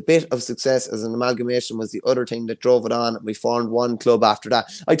 But the bit of success as an amalgamation was the other thing that drove it on. We formed one club after that.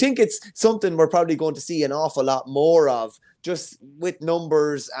 I think it's something we're probably going to see an awful lot more of, just with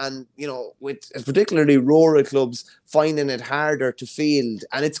numbers and, you know, with particularly rural clubs finding it harder to field.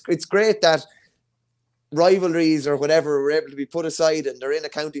 And it's great that rivalries or whatever were able to be put aside and they're in a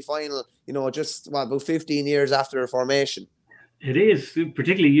county final, you know, just about 15 years after their formation. It is,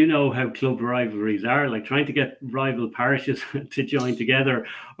 particularly, you know how club rivalries are, like trying to get rival parishes to join together,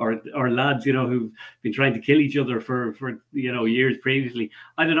 or lads, you know, who've been trying to kill each other for you know, years previously.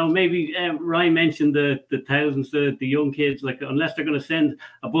 I don't know, maybe Ryan mentioned the thousands, the young kids, like unless they're going to send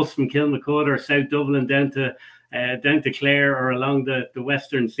a bus from Kilmacud or South Dublin down to Clare or along the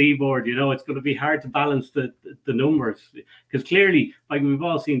western seaboard, you know, it's going to be hard to balance the numbers, because clearly, like we've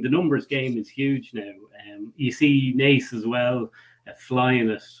all seen, the numbers game is huge now. You see Naas as well flying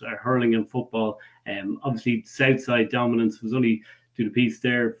at hurling and football. Obviously, Southside dominance was only to the piece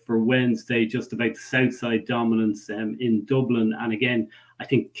there for Wednesday, just about the Southside dominance in Dublin, and again, I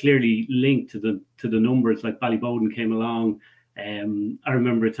think clearly linked to the numbers. Like Ballyboden came along. I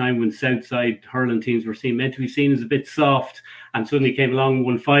remember a time when Southside hurling teams were meant to be seen as a bit soft, and suddenly came along and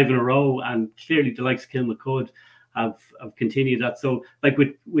won 5 in a row, and clearly the likes of Kilmacud have continued that. So, like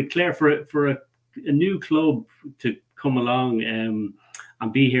with Clare, for a new club to come along and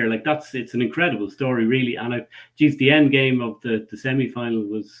be here, like it's an incredible story, really. And the end game of the semi-final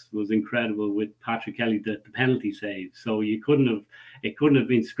was incredible with Patrick Kelly, the penalty save. So it couldn't have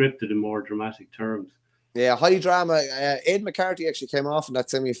been scripted in more dramatic terms. Yeah, high drama. Aidan McCarthy actually came off in that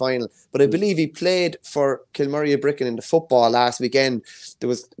semi-final, but I believe he played for Kilmurry Bricken in the football last weekend. There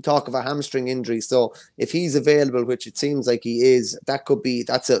was talk of a hamstring injury, so if he's available, which it seems like he is, that's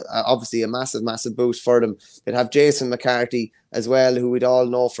obviously a massive boost for them. They'd have Jason McCarthy as well, who we'd all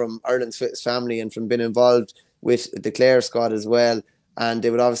know from Ireland's Fittest Family and from being involved with the Clare squad as well. And they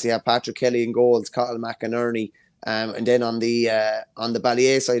would obviously have Patrick Kelly in goals, Cathal McInerney. And then on the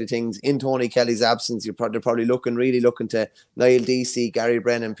Ballier side of things, in Tony Kelly's absence, they're probably looking to Niall Deasy, Gary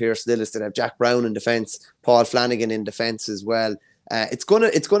Brennan, Pierce Lillis. They have Jack Brown in defence, Paul Flanagan in defence as well. It's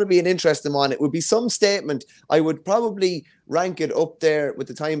gonna be an interesting one. It would be some statement. I would probably rank it up there with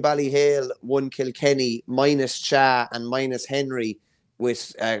the time Ballyhale won Kilkenny minus Cha and minus Henry,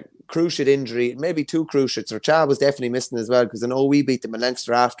 with cruciate injury, maybe 2 cruciates, or Cha was definitely missing as well, because I know we beat them in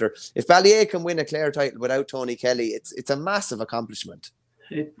Leinster after. If Ballier can win a Clare title without Tony Kelly, it's a massive accomplishment.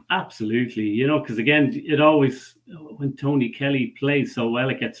 Absolutely, you know, because again, it always, when Tony Kelly plays so well,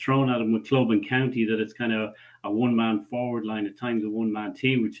 it gets thrown at him with club and county that it's kind of a one-man forward line, at times a one-man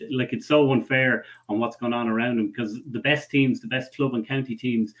team, which, like, it's so unfair on what's going on around him, because the best teams, the best club and county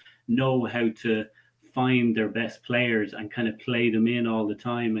teams, know how to find their best players and kind of play them in all the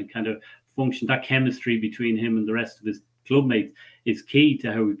time and kind of function. That chemistry between him and the rest of his club mates is key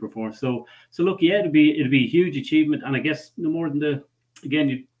to how he performs. So look, yeah, it'd be a huge achievement. And I guess no more than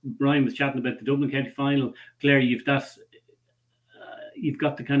Brian was chatting about the Dublin County final. Clare, you've got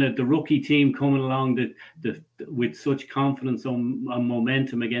the kind of the rookie team coming along with such confidence on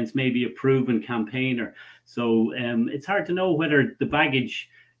momentum against maybe a proven campaigner. So it's hard to know whether the baggage,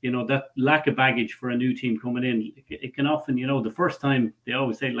 you know, that lack of baggage for a new team coming in, it can often, you know, the first time, they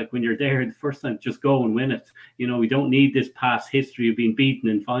always say, like, when you're there, the first time, just go and win it. You know, we don't need this past history of being beaten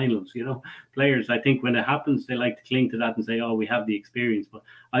in finals. You know, players, I think when it happens, they like to cling to that and say, oh, we have the experience. But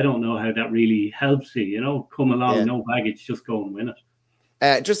I don't know how that really helps you, you know, come along, no baggage, just go and win it.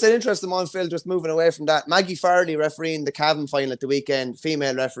 Just an interesting one, Phil, just moving away from that. Maggie Farley refereeing the Cavan final at the weekend,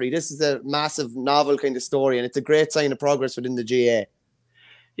 female referee. This is a massive, novel kind of story, and it's a great sign of progress within the GA.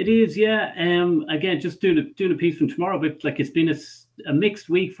 It is, yeah. Again, just doing a piece from tomorrow, but like it's been a mixed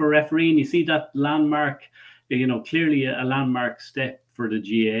week for refereeing. You see that landmark, clearly a landmark step for the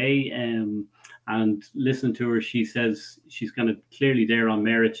GA. And listening to her, she says she's kind of clearly there on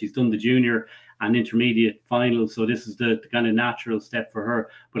merit. She's done the junior and intermediate finals, so this is the kind of natural step for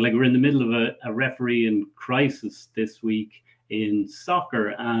her. But like we're in the middle of a refereeing crisis this week in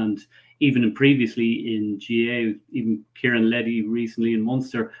soccer, and even previously in GA, even Kieran Leddy recently in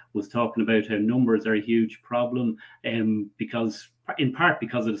Munster was talking about how numbers are a huge problem, because in part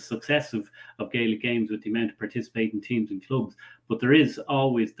because of the success of Gaelic games with the amount of participating teams and clubs. But there is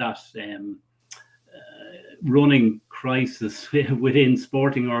always that running crisis within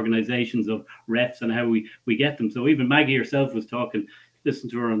sporting organisations of refs and how we get them. So even Maggie herself was talking, listen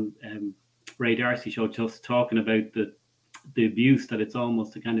to her on Ray Darcy show, just talking about the abuse, that it's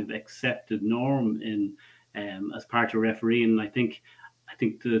almost a kind of accepted norm in as part of refereeing. And I think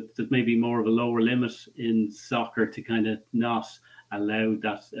that there's maybe more of a lower limit in soccer to kind of not allow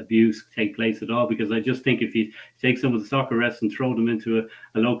that abuse take place at all, because I just think if you take some of the soccer refs and throw them into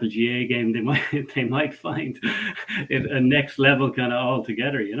a local GA game, they might find it a next level kind of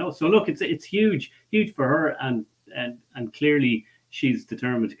altogether, So look, it's huge for her, and clearly she's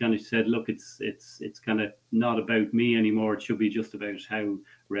determined to kind of said, look, it's kind of not about me anymore. It should be just about how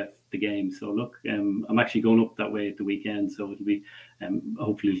ref the game. So look, I'm actually going up that way at the weekend, so it'll be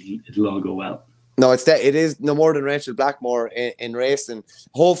hopefully it'll all go well. No, it is no more than Rachel Blackmore in racing.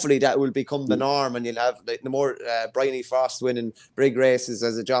 Hopefully that will become the norm, and you'll have the more Bryony Frost winning big races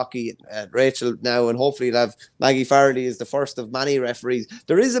as a jockey, Rachel now, and hopefully you'll have Maggie Farley as the first of many referees.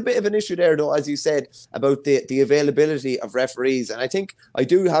 There is a bit of an issue there, though, as you said, about the availability of referees, and I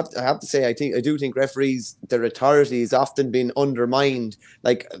do have to say I do think referees, their authority has often been undermined.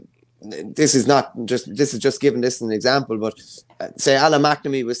 Like, this is just giving this an example, but say Alan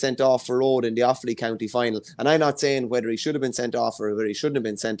McNamee was sent off for Road in the Offaly County final, and I'm not saying whether he should have been sent off or whether he shouldn't have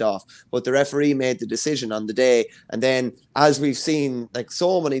been sent off, but the referee made the decision on the day. And then, as we've seen like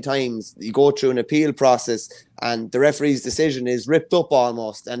so many times, you go through an appeal process and the referee's decision is ripped up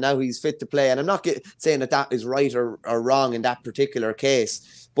almost, and now he's fit to play. And I'm not saying that is right or wrong in that particular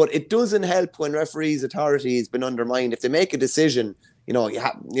case, but it doesn't help when referees' authority has been undermined. If they make a decision,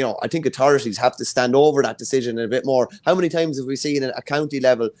 I think authorities have to stand over that decision a bit more. How many times have we seen at a county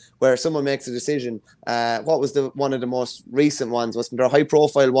level where someone makes a decision? What was one of the most recent ones? Wasn't there a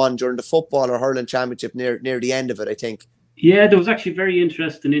high-profile one during the football or hurling championship near the end of it, I think? Yeah, there was actually a very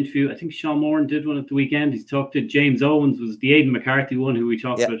interesting interview. I think Sean Moran did one at the weekend. He talked to James Owens, was the Aidan McCarthy one who we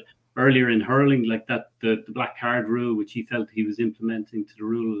talked about earlier in hurling, like that the black card rule, which he felt he was implementing to the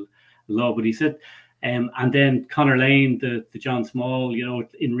rule of law. But he said, and then Conor Lane, the John Small,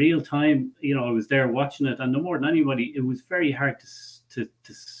 in real time, I was there watching it, and no more than anybody, it was very hard to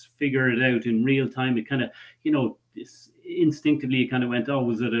figure it out in real time. It kind of, instinctively, it kind of went, oh,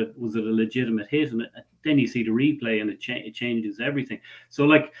 was it a legitimate hit? And then you see the replay, and it changes everything. So,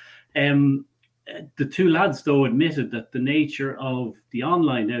 like, the two lads though admitted that the nature of the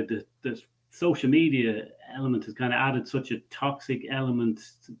online, the social media element has kind of added such a toxic element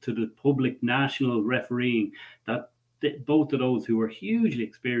to the public national refereeing that both of those who were hugely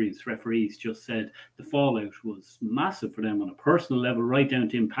experienced referees just said the fallout was massive for them on a personal level, right down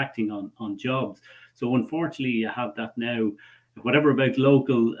to impacting on jobs. So unfortunately, you have that now. Whatever about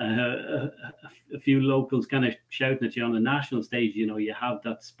local, a few locals kind of shouting at you on a national stage, you have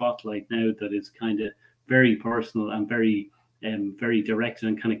that spotlight now that is kind of very personal and very direct,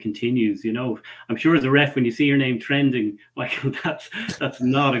 and kind of continues. I'm sure as a ref, when you see your name trending, Michael, that's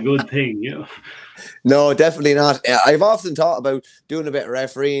not a good thing. No, definitely not. I've often thought about doing a bit of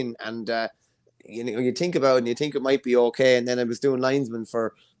refereeing, and you think about it and you think it might be okay. And then I was doing linesman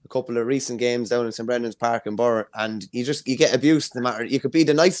for a couple of recent games down in St Brendan's Park in Borough, and you get abused no matter. You could be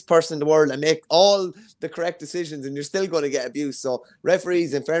the nicest person in the world and make all the correct decisions, and you're still going to get abused. So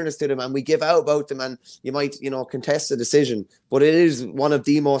referees, in fairness to them, and we give out about them, and you might contest a decision, but it is one of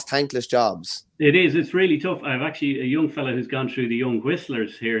the most thankless jobs. It is. It's really tough. I have actually a young fella who's gone through the Young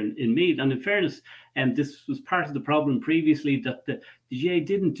Whistlers here in Meath, and in fairness, this was part of the problem previously, that the GA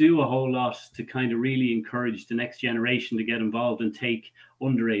didn't do a whole lot to kind of really encourage the next generation to get involved and take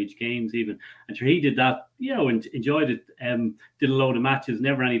underage games even. And sure, he did that, and enjoyed it, did a load of matches,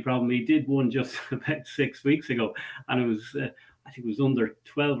 never any problem. He did one just about 6 weeks ago, and it was, I think it was under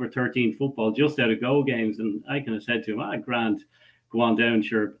 12 or 13 football, just out of go games. And I kind of said to him, grand, go on down,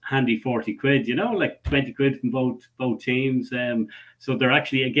 sure, handy 40 quid, you know, like 20 quid from both teams. So they're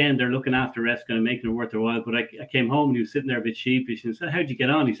actually, again, they're looking after refs, kind of making it worth their while. But I came home and he was sitting there a bit sheepish and said, "How'd you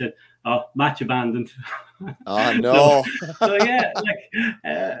get on?" He said, "Oh, match abandoned." Oh, no. so yeah,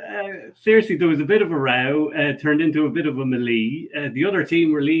 like seriously, there was a bit of a row, turned into a bit of a melee. The other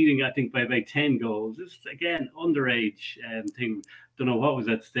team were leading, I think, by about 10 goals. This is, again, underage thing. Don't know what was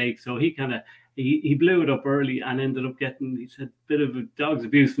at stake. So he kind of, he blew it up early and ended up getting, he said, a bit of a dog's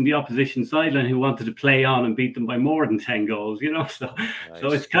abuse from the opposition sideline, who wanted to play on and beat them by more than 10 goals, you know. So nice.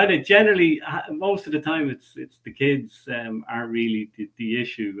 So it's kind of generally, most of the time, it's the kids aren't really the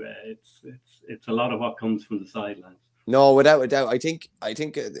issue. It's a lot of what comes from the sidelines. No, without a doubt. I think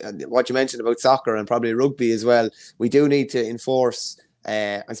what you mentioned about soccer and probably rugby as well, we do need to enforce,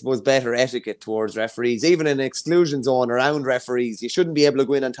 I suppose, better etiquette towards referees. Even in an exclusion zone around referees, you shouldn't be able to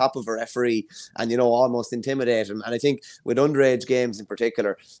go in on top of a referee and, you know, almost intimidate him. And I think with underage games in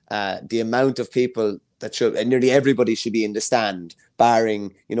particular, the amount of people that should, and nearly everybody should be in the stand,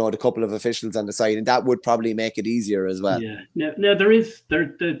 barring, you know, the couple of officials on the side, and that would probably make it easier as well. Yeah. Now there's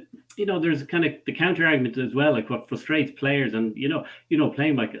kind of the counter argument as well, like what frustrates players, and you know,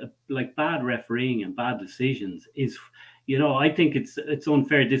 playing like bad refereeing and bad decisions is, you know, I think it's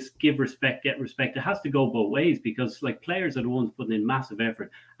unfair. This give respect, get respect. It has to go both ways, because like players are the ones putting in massive effort,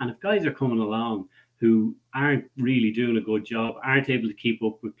 and if guys are coming along who aren't really doing a good job, aren't able to keep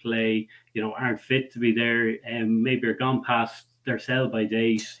up with play, you know, aren't fit to be there, and maybe are gone past their sell by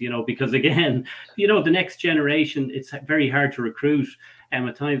date, you know, because again, you know, the next generation, it's very hard to recruit. And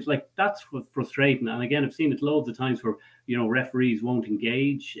at times, like, that's what's frustrating. And again, I've seen it loads of times where, you know, referees won't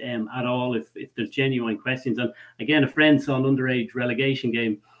engage at all if there's genuine questions. And again, a friend saw an underage relegation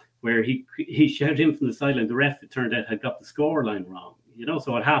game where he shouted in from the sideline. The ref, it turned out, had got the score line wrong. You know,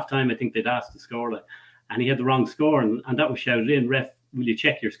 so at halftime, I think they'd asked the score line, and he had the wrong score, and that was shouted in. "Ref, will you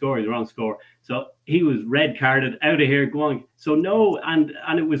check your score? The wrong score." So he was red carded, out of here, going. So no, and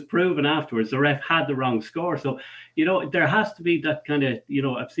it was proven afterwards the ref had the wrong score. So, you know, there has to be that kind of, you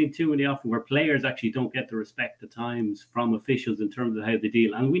know, I've seen too many often where players actually don't get the respect at times from officials in terms of how they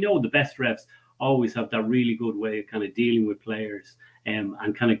deal. And we know the best refs always have that really good way of kind of dealing with players and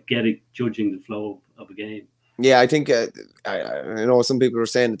kind of judging the flow of a game. Yeah, I think I know some people were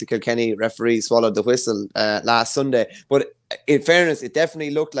saying that the Kilkenny referee swallowed the whistle last Sunday, but in fairness, it definitely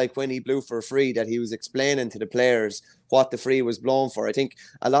looked like when he blew for a free that he was explaining to the players what the free was blown for. I think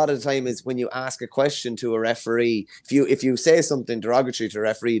a lot of the time is when you ask a question to a referee, if you say something derogatory to a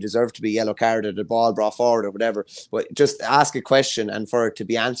referee, you deserve to be yellow carded, the ball brought forward or whatever, but just ask a question and for it to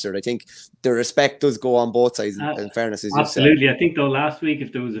be answered. I think the respect does go on both sides, in fairness, as you said. Absolutely. I think though last week,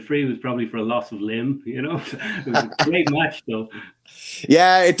 if there was a free, it was probably for a loss of limb, you know. It was a great match though.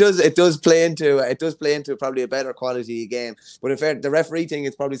 Yeah, it does play into probably a better quality game. But in fact, the referee thing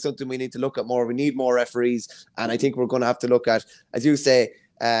is probably something we need to look at more. We need more referees, and I think we're going to have to look at, as you say,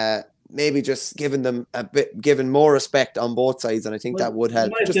 maybe just giving more respect on both sides, and I think that would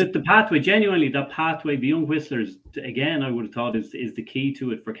help. The pathway, genuinely, that pathway, the young whistlers, again, I would have thought is the key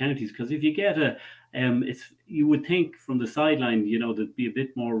to it for counties, because if you get you would think from the sideline, you know, there'd be a bit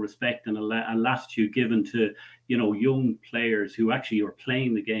more respect and a latitude given to, you know, young players who actually are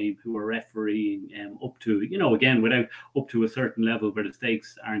playing the game, who are refereeing up to, you know, again, without up to a certain level where the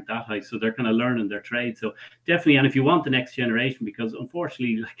stakes aren't that high. So they're kind of learning their trade. So definitely, and if you want the next generation, because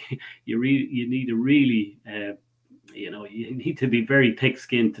unfortunately, like you need to really, you know, you need to be very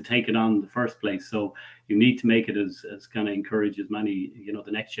thick-skinned to take it on in the first place. So you need to make it as kind of encourage as many, you know,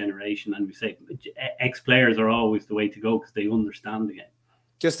 the next generation. And we say ex-players are always the way to go because they understand the game.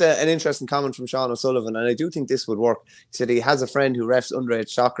 Just an interesting comment from Sean O'Sullivan, and I do think this would work. He said he has a friend who refs underage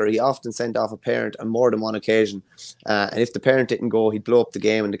soccer. He often sent off a parent on more than one occasion. And if the parent didn't go, he'd blow up the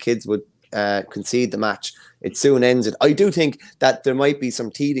game and the kids would concede the match. It soon ends it. I do think that there might be some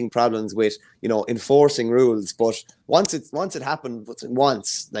teething problems with, you know, enforcing rules, but once it happened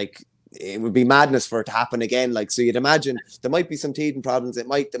once, like, it would be madness for it to happen again. Like, so you'd imagine there might be some teething problems. There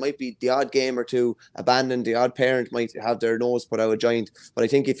might be the odd game or two abandoned. The odd parent might have their nose put out of joint. But I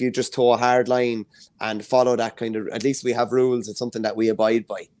think if you just toe a hard line and follow that kind of, at least we have rules. It's something that we abide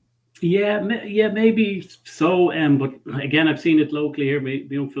by. Yeah, maybe so. But again, I've seen it locally here. My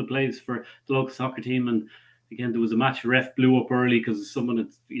young Phil plays for the local soccer team, and again, there was a match. Ref blew up early because someone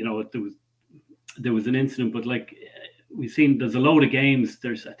had, you know, there was an incident. But like we've seen, there's a load of games.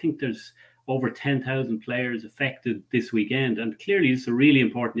 I think there's over 10,000 players affected this weekend, and clearly it's a really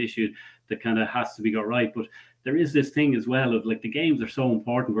important issue that kind of has to be got right. But there is this thing as well of like the games are so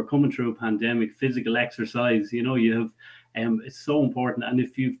important. We're coming through a pandemic, physical exercise. You know, you have it's so important, and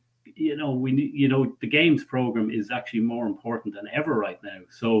if you know, the games program is actually more important than ever right now.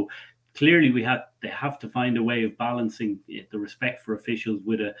 So clearly they have to find a way of balancing the respect for officials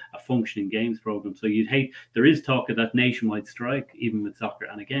with a functioning games program. So there is talk of that nationwide strike, even with soccer.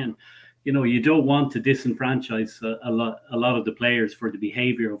 And again, you know, you don't want to disenfranchise a lot of the players for the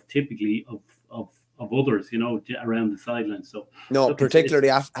behavior of typically of others, you know, around the sidelines. So no, look,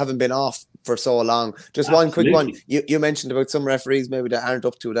 particularly having been off for so long. Just one quick one. You mentioned about some referees maybe that aren't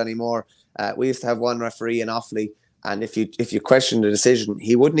up to it anymore. We used to have one referee in Offaly, and if you question the decision,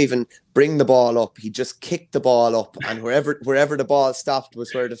 he wouldn't even bring the ball up. He just kicked the ball up, and wherever the ball stopped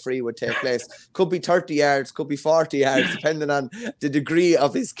was where the free would take place. Could be 30 yards, could be 40 yards, depending on the degree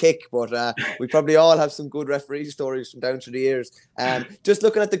of his kick. But we probably all have some good referee stories from down through the years. Just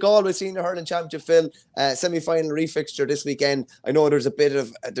looking at the Galway Senior Hurling Championship, Phil, semi-final refixture this weekend. I know there's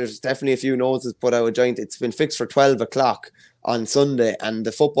definitely a few noses put out of joint. It's been fixed for 12 o'clock on Sunday, and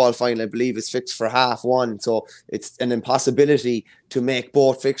the football final, I believe, is fixed for 1:30. So it's an impossibility to make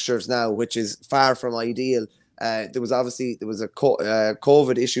both fixtures now, which is far from ideal. There was a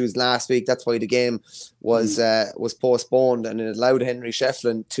COVID issues last week. That's why the game was postponed, and it allowed Henry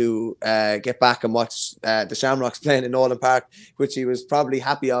Shefflin to get back and watch the Shamrocks playing in Nolan Park, which he was probably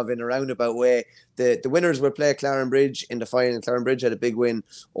happy of in a roundabout way. The winners will play Clarenbridge in the final. Clarenbridge had a big win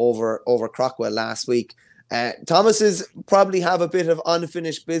over Crockwell last week. Thomas's probably have a bit of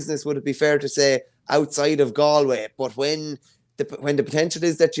unfinished business, would it be fair to say, outside of Galway? But when the potential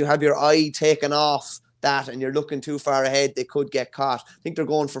is that you have your eye taken off that and you're looking too far ahead, they could get caught. I think they're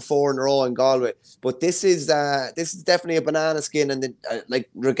going for 4 in a row in Galway. But this is definitely a banana skin, and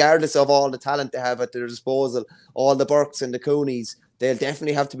regardless of all the talent they have at their disposal, all the Burks and the Coonies, they'll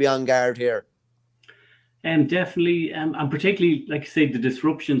definitely have to be on guard here. Definitely, and particularly, like I say, the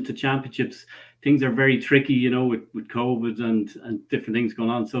disruption to championships. Things are very tricky, you know, with COVID and different things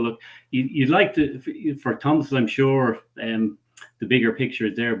going on. So look, you'd like to, for Thomas, I'm sure, the bigger picture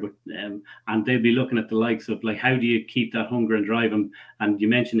is there, but and they'll be looking at the likes of, like, how do you keep that hunger and drive? And you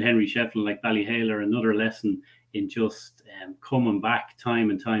mentioned Henry Shefflin, like Ballyhale, another lesson in just coming back time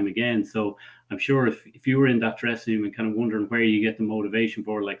and time again. So I'm sure if you were in that dressing room and kind of wondering where you get the motivation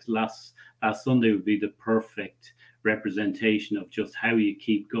for, like last Sunday would be the perfect representation of just how you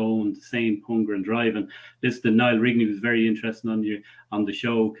keep going, the same hunger and drive. And Niall Rigney was very interesting on the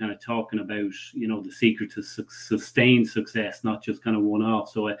show, kind of talking about, you know, the secret to sustained success, not just kind of one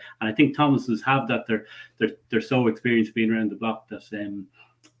off. So and I think Thomases have that. They're so experienced being around the block that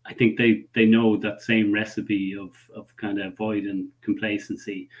I think they know that same recipe of kind of avoiding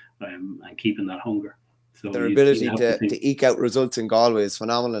complacency and keeping that hunger. So their ability to eke out results in Galway is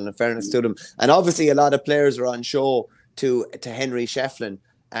phenomenal, in fairness to them. And obviously a lot of players are on show to Henry Shefflin,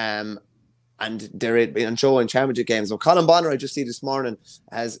 and they're on show in championship games. So Colin Bonner, I just see this morning,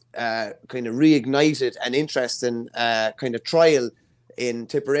 has kind of reignited an interest in kind of trial in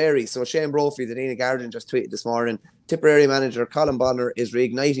Tipperary. So Shane Brophy, the Inagh Guardian, just tweeted this morning, Tipperary manager Colin Bonner is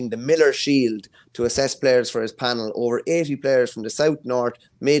reigniting the Miller Shield to assess players for his panel. Over 80 players from the South, North,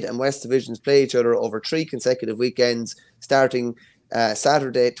 Mid and West divisions play each other over 3 consecutive weekends, starting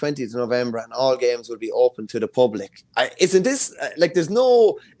Saturday, 20th of November, and all games will be open to the public. Isn't this, there's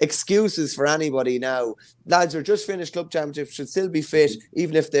no excuses for anybody now. Lads are just finished club championships, should still be fit,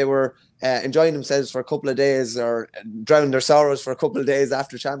 even if they were enjoying themselves for a couple of days or drowning their sorrows for a couple of days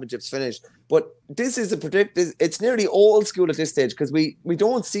after championships finished. But this is it's nearly old school at this stage, because we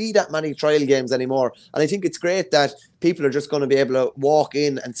don't see that many trial games anymore. And I think it's great that people are just going to be able to walk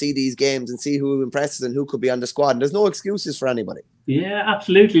in and see these games and see who impresses and who could be on the squad. And there's no excuses for anybody. Yeah,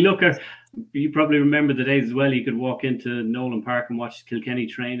 absolutely. Look, you probably remember the days as well. You could walk into Nolan Park and watch Kilkenny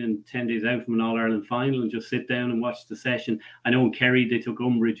training 10 days out from an All-Ireland final and just sit down and watch the session. I know in Kerry they took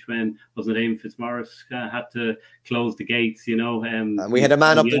umbrage when, wasn't it, Eamon Fitzmaurice had to close the gates, you know. And we had a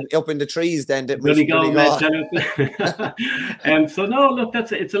man up in the trees then. So no, look,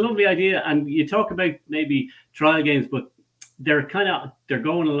 it's a lovely idea. And you talk about maybe trial games, but they're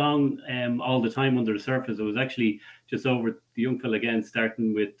going along all the time under the surface. It was actually just over the young fella again,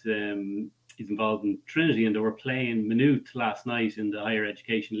 starting with he's involved in Trinity, and they were playing Maynooth last night in the Higher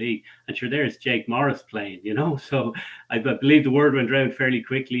Education League. And sure, there's Jake Morris playing, you know. So I believe the word went around fairly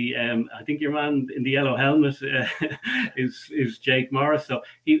quickly. I think your man in the yellow helmet is Jake Morris. So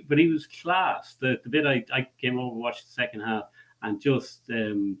he was class. The bit I came over and watched the second half, and just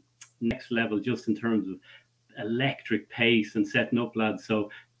next level, just in terms of electric pace and setting up lads.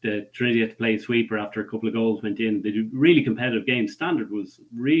 So the Trinity had to play a sweeper after a couple of goals went in. They did really competitive games. Standard was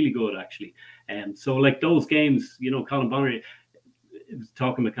really good, actually. So like those games, you know, Colin Bonner, it was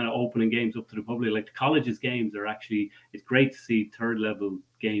talking about kind of opening games up to the public. Like the colleges games are actually, it's great to see third level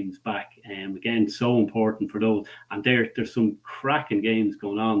games back. Again, so important for those. And there's some cracking games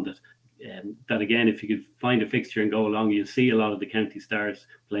going on that again, if you could find a fixture and go along, you'll see a lot of the county stars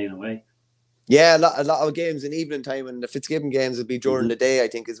playing away. Yeah, a lot of games in evening time, and the Fitzgibbon games will be during the day, I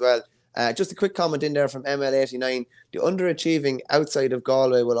think, as well. Just a quick comment in there from ML89. The underachieving outside of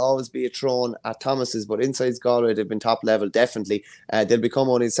Galway will always be a thrown at Thomas's, but inside Galway, they've been top level, definitely. They'll become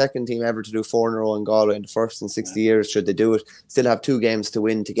only the second team ever to do 4 in a row in Galway in the first in 60 years, should they do it. Still have 2 games to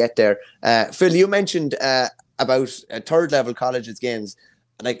win to get there. Phil, you mentioned about third level colleges games.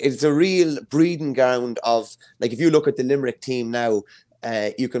 Like, it's a real breeding ground of, like, if you look at the Limerick team now,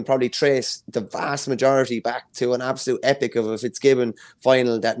 you can probably trace the vast majority back to an absolute epic of a Fitzgibbon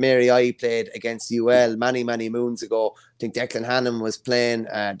final that Mary I played against UL many moons ago. I think Declan Hannum was playing.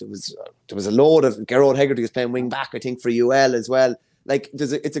 There was a load of Gerard Hegarty was playing wing back, I think, for UL as well. Like,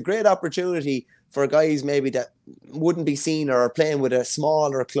 it's a great opportunity for guys maybe that wouldn't be seen or are playing with a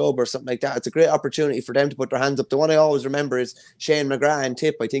smaller club or something like that. It's a great opportunity for them to put their hands up. The one I always remember is Shane McGrath and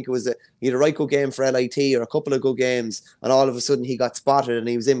Tipp. I think it was he had a right good game for LIT or a couple of good games, and all of a sudden he got spotted and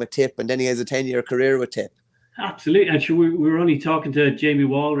he was in with Tipp, and then he has a 10-year career with Tipp. Absolutely. And sure, we were only talking to Jamie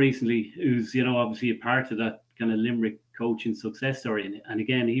Wall recently, who's, you know, obviously a part of that kind of Limerick coaching success story. And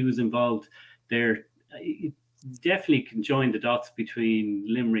again, he was involved there. He definitely can join the dots between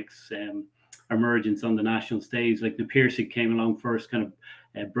Limerick's emergence on the national stage. Like the Piercy came along first, kind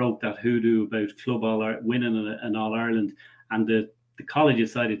of broke that hoodoo about club winning an All Ireland, and the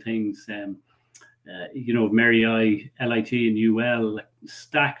colleges side of things, you know, Mary I, LIT, and UL, like,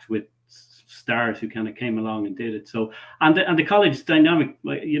 stacked with stars who kind of came along and did it. So, and the college dynamic,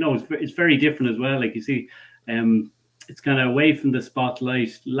 you know, it's very different as well. Like you see, it's kind of away from the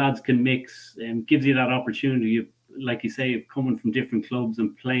spotlight. Lads can mix, gives you that opportunity, like you say, of coming from different clubs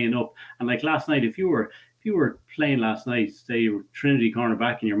and playing up. And like last night, if you were playing last night, say you were Trinity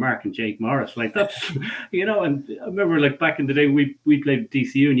cornerback and you're marking Jake Morris, like that's, you know. And I remember, like, back in the day, we played with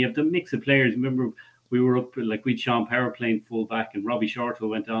DCU, and you have the mix of players. Remember, we were up, like, we'd Sean Power playing full back, and Robbie Shortall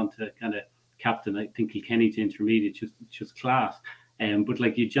went on to kind of captain, I think, Kilkenny to intermediate, just class. But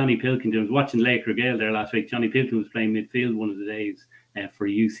like you, Johnny Pilkington, I was watching Laker Gale there last week. Johnny Pilkington was playing midfield one of the days for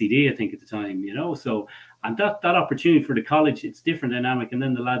UCD, I think, at the time, you know. So, and that opportunity for the college, it's different dynamic. And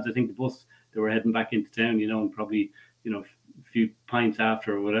then the lads, I think the bus, they were heading back into town, you know, and probably, you know, a few pints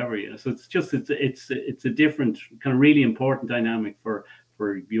after or whatever, you know. So it's just, it's a different kind of really important dynamic for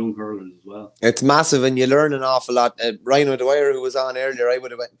young hurlers as well. It's massive, and you learn an awful lot. Ryan O'Dwyer, who was on earlier, I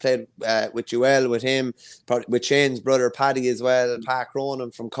would have played with UL, with him, with Shane's brother Paddy as well, Pat Cronin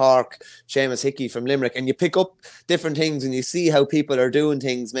from Cork, Seamus Hickey from Limerick, and you pick up different things and you see how people are doing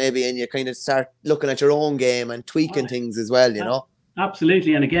things maybe, and you kind of start looking at your own game and tweaking things as well, you know.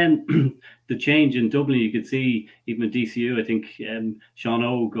 Absolutely. And again, the change in Dublin, you could see even at DCU, I think Sean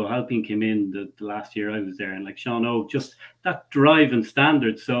O'Halpin came in the last year I was there, and like Sean O, just that drive and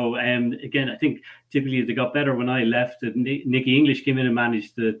standard. So again, I think typically they got better when I left. Nicky English came in and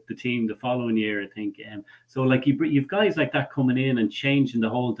managed the team the following year, I think. So like you've guys like that coming in and changing the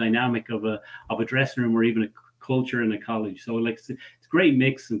whole dynamic of a dressing room or even a culture in a college. So like it's great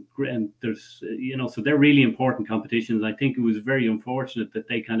mix, and there's, you know, so they're really important competitions. I think it was very unfortunate that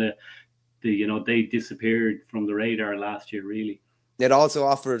they kind of, they disappeared from the radar last year, really. It also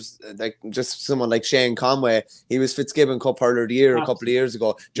offers, like, just someone like Shane Conway, he was Fitzgibbon Cup Hurler of the Year a couple of years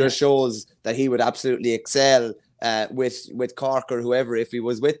ago, just shows that he would absolutely excel with Cork or whoever if he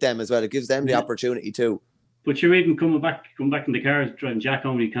was with them as well. It gives them the opportunity too. But you're even coming back in the car, driving Jack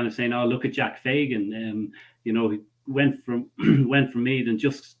home, kind of saying, oh, look at Jack Fagan, you know, he went from Meath and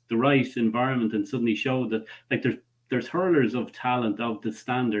just the right environment, and suddenly showed that, like, there's hurlers of talent of the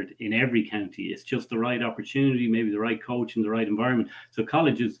standard in every county. It's just the right opportunity, maybe the right coach and the right environment. So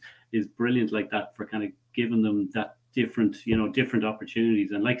college is brilliant like that for kind of giving them that different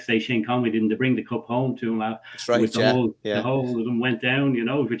opportunities. And like say, Shane Conway didn't bring the cup home to him. That's right, the whole of them went down, you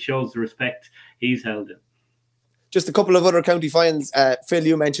know, which shows the respect he's held in. Just a couple of other county finals. Phil,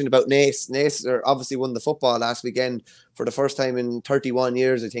 you mentioned about Naas. Naas obviously won the football last weekend for the first time in 31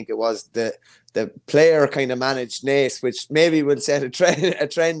 years, I think it was. The player kind of managed Naas, which maybe will set a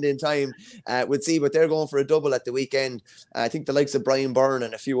trend in time. We'll see, but they're going for a double at the weekend. I think the likes of Brian Byrne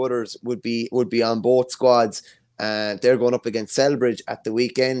and a few others would be on both squads. They're going up against Selbridge at the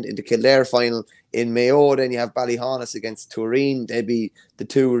weekend in the Kildare final in Mayo. Then you have Ballyhonus against Turin. They'd be the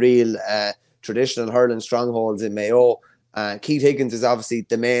two real traditional hurling strongholds in Mayo. Keith Higgins is obviously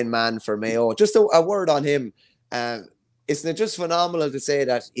the main man for Mayo. Just a word on him. isn't it just phenomenal to say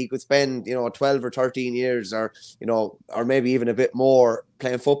that he could spend, 12 or 13 years or maybe even a bit more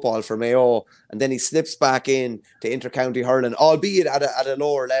playing football for Mayo, and then he slips back in to intercounty hurling, albeit at a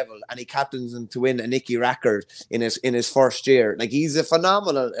lower level, and he captains them to win a Nicky record in his first year. Like, he's a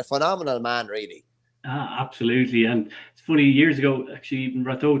phenomenal man, really. Absolutely. And it's funny, years ago, actually, in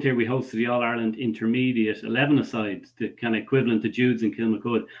Rathode here, we hosted the All-Ireland Intermediate 11-a-side, the kind of equivalent to Jude's in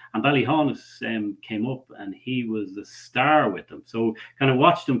Kilmacud. And Ballyhaunis came up, and he was the star with them. So kind of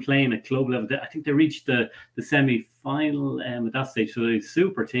watched them playing at club level. I think they reached the semi-final at that stage. So they're a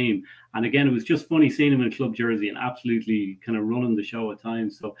super team. And again, it was just funny seeing him in a club jersey and absolutely kind of running the show at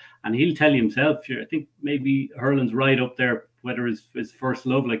times. So, and he'll tell you himself, I think maybe hurling's right up there, whether his first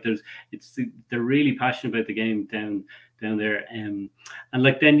love, like they're really passionate about the game down there. And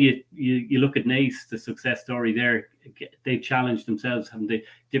like then you look at Naas, the success story there. They've challenged themselves, having the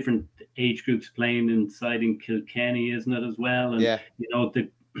different age groups playing inside in Kilkenny, isn't it, as well?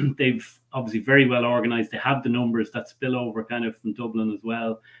 And they've obviously very well organised. They have the numbers that spill over kind of from Dublin as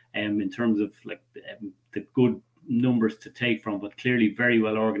well, in terms of like the good numbers to take from, but clearly very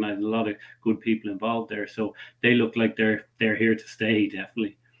well organised and a lot of good people involved there. So they look like they're here to stay,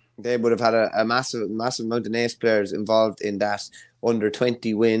 definitely. They would have had a massive amount of Naas players involved in that under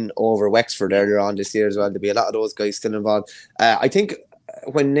 20 win over Wexford earlier on this year as well. There'll be a lot of those guys still involved. I think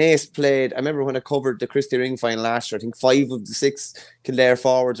when Naas played, I remember when I covered the Christy Ring final last year, I think 5 of the 6 Kildare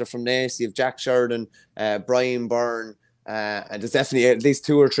forwards are from Naas. You have Jack Sheridan, Brian Byrne, and there's definitely at least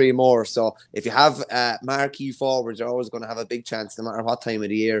 2 or 3 more. So if you have marquee forwards, you're always going to have a big chance no matter what time of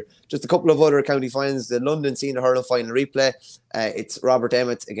the year. Just a couple of other county finals. The London Senior Hurling final replay. It's Robert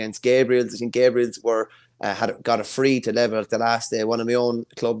Emmett against Gabriels. I think Gabriels got a free to level at the last day. One of my own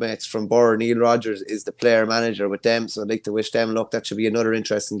clubmates from Burr, Neil Rogers, is the player manager with them, so I'd like to wish them luck. That should be another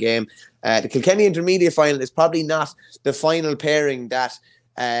interesting game. The Kilkenny Intermediate final is probably not the final pairing that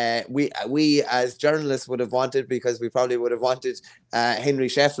we as journalists would have wanted, because we probably would have wanted Henry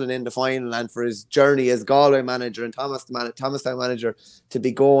Shefflin in the final, and for his journey as Galway manager and Thomastown manager to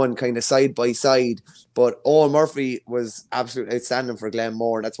be going kind of side by side. But Owen Murphy was absolutely outstanding for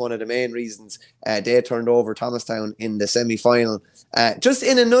Glenmore. That's one of the main reasons they turned over Thomastown in the semi-final. Just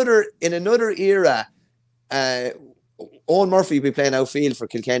in another era, Owen Murphy would be playing outfield for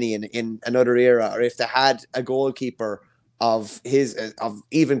Kilkenny in another era, or if they had a goalkeeper of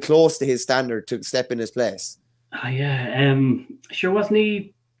even close to his standard to step in his place. Sure, wasn't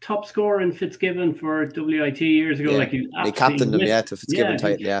he top scorer in Fitzgibbon for WIT years ago? Yeah. He captained them, to Fitzgibbon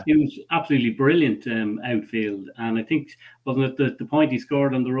title. Yeah, he was absolutely brilliant outfield, and I think wasn't it the point he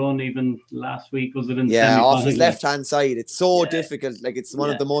scored on the run even last week? Was it in off his left hand side? It's so difficult. Like, it's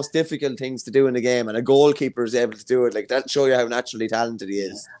one of the most difficult things to do in the game, and a goalkeeper is able to do it. Like, that'll show you how naturally talented he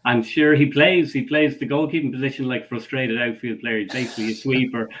is. I'm sure he plays the goalkeeping position like frustrated outfield player. He's basically a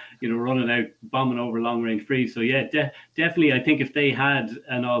sweeper, running out, bombing over long range free. So yeah, definitely. I think if they had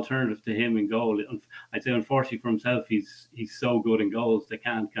an alternative to him in goal, I'd say unfortunately for himself, he's so good in goals they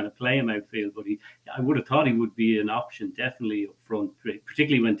can't kind of play him outfield. But I would have thought he would be an option definitely up front,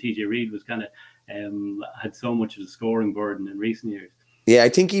 particularly when TJ Reid was kind of had so much of the scoring burden in recent years. Yeah, I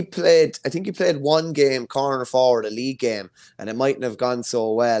think he played one game corner forward, a league game, and it mightn't have gone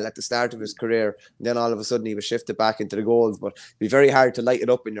so well at the start of his career. And then all of a sudden he was shifted back into the goals, but it'd be very hard to light it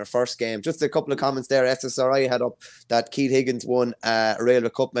up in your first game. Just a couple of comments there. SSRI had up that Keith Higgins won a Railway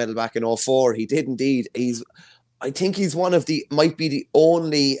Cup medal back in 2004. He did indeed. I think he's might be the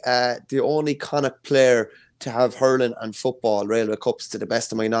only Connacht player to have hurling and football Railway Cups, to the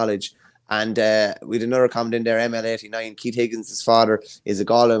best of my knowledge. And we had another comment in there, ML89. Keith Higgins' father is a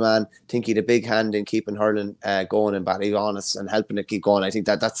Galway man. I think he had a big hand in keeping hurling going in Ballyhaunis and helping it keep going. I think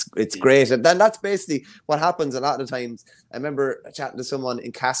it's great. And then that's basically what happens a lot of times. I remember chatting to someone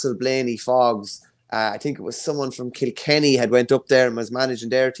in Castleblaney Fogs. I think it was someone from Kilkenny had went up there and was managing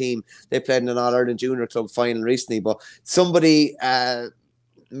their team. They played in an All-Ireland Junior Club final recently, but somebody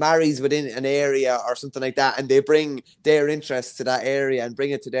marries within an area or something like that, and they bring their interests to that area and bring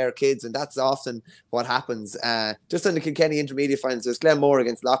it to their kids, and that's often what happens. Just on the Kilkenny Intermediate finals, there's Glenmore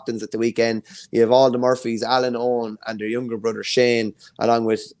against Loughton's at the weekend. You have all the Murphys, Alan Owen and their younger brother Shane, along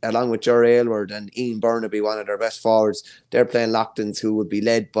with Jerry Aylward and Ian Burnaby, one of their best forwards. They're playing Loughton's, who would be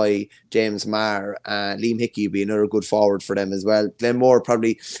led by James Marr. Liam Hickey would be another good forward for them as well. Glenmore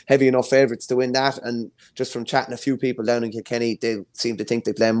probably heavy enough favourites to win that, and just from chatting to a few people down in Kilkenny, they seem to think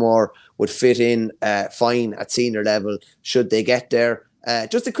that Glenmore would fit in fine at senior level should they get there.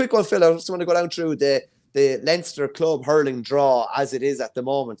 Just a quick one, Phil. I just want to go down through the Leinster club hurling draw as it is at the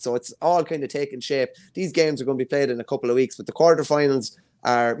moment. So it's all kind of taking shape. These games are going to be played in a couple of weeks, but the quarterfinals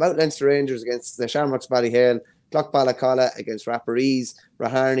are Mount Leinster Rangers against the Shamrocks Ballyhale, Clough-Balacalla against Rapparees,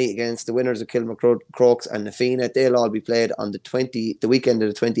 Raharney against the winners of Kilmacrokes and Nafina. They'll all be played on the weekend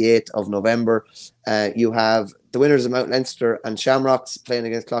of the 28th of November. You have the winners of Mount Leinster and Shamrocks playing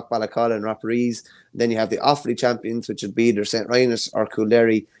against Clough-Balacalla and Rapparees. Then you have the Offaly champions, which would be either St. Rynas or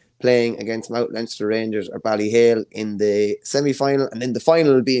Coolderry, playing against Mount Leinster Rangers or Ballyhale in the semi-final. And then the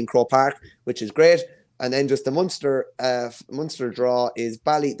final will be in Croke Park, which is great. And then just the Munster draw is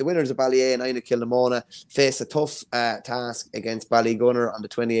the winners of Ballyea and Inagh-Kilnamona face a tough task against Ballygunner on the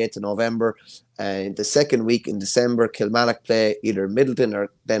 28th of November. The second week in December, Kilmallock play either Middleton or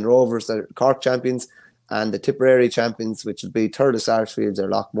Glen Rovers, the Cork champions, and the Tipperary champions, which will be Thurles Sarsfields or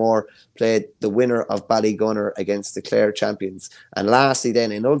Loughmore, played the winner of Ballygunner against the Clare champions. And lastly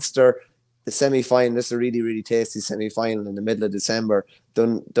then in Ulster, the semi-final, this is a really, really tasty semi-final in the middle of December.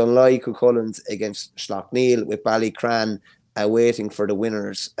 Dunloy-Cucullins against Schlockneil, with Ballycran waiting for the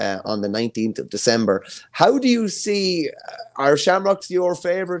winners on the 19th of December. How do you see, are Shamrocks your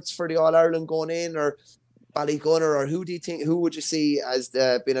favourites for the All-Ireland going in, or Ballygunner, or who would you see as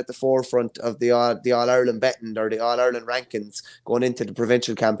being at the forefront of the All-Ireland betting or the All-Ireland rankings going into the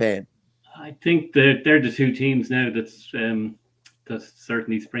provincial campaign? I think that they're the two teams now that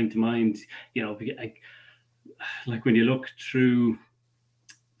certainly spring to mind. You know, like when you look through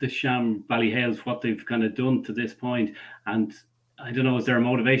the Ballyhales, what they've kind of done to this point, and I don't know, is there a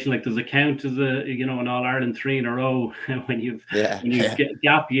motivation? Like, does it count as an All-Ireland 3 in a row when you get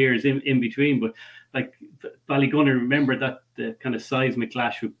gap years in between? But like Ballygunner, remember that the kind of seismic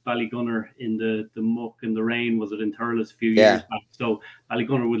clash with Ballygunner in the muck and the rain, was it in Thurles a few years back? So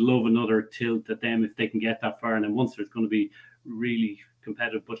Ballygunner would love another tilt at them if they can get that far, and then Munster is going to be really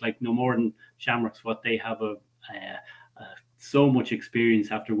competitive. But like, no more than Shamrocks, what they have so much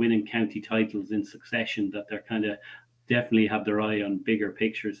experience after winning county titles in succession that they're kind of definitely have their eye on bigger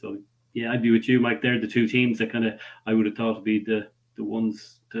pictures. So yeah, I'd be with you, Mike. They're the two teams that kind of I would have thought would be the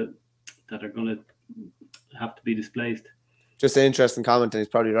ones that are going to have to be displaced. Just an interesting comment, and he's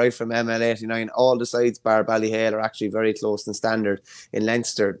probably right, from ML89. All the sides bar Ballyhale are actually very close in standard. In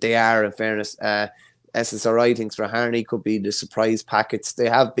Leinster, they are, in fairness. SSRI thinks Raharney could be the surprise packets. They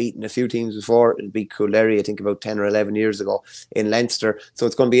have beaten a few teams before. It beat Coolderry, I think, about 10 or 11 years ago in Leinster. So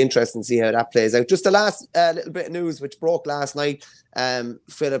it's going to be interesting to see how that plays out. Just the last little bit of news which broke last night,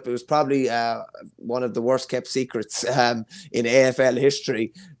 Philip, it was probably one of the worst kept secrets in AFL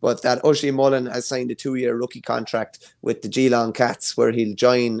history, but that Oisin Mullen has signed a 2-year rookie contract with the Geelong Cats, where he'll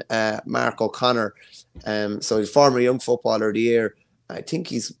join Mark O'Connor. So he's former Young Footballer of the Year. I think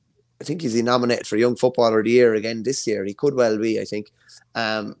he's nominated for Young Footballer of the Year again this year. He could well be, I think.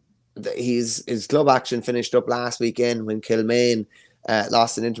 His club action finished up last weekend when Kilmaine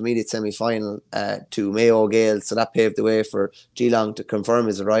lost an intermediate semi-final to Mayo Gale. So that paved the way for Geelong to confirm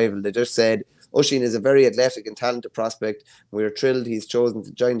his arrival. They just said, Oisin is a very athletic and talented prospect. We are thrilled he's chosen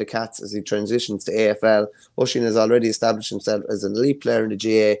to join the Cats as he transitions to AFL. Oisin has already established himself as an elite player in the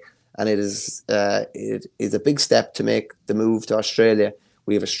GA, and it is a big step to make the move to Australia.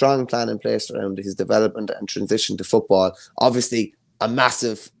 We have a strong plan in place around his development and transition to football. Obviously, a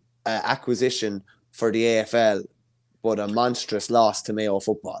massive acquisition for the AFL, but a monstrous loss to Mayo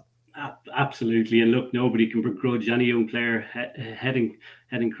football. Absolutely. And look, nobody can begrudge any young player heading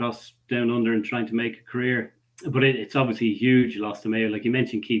across down under and trying to make a career. But it's obviously a huge loss to Mayo. Like you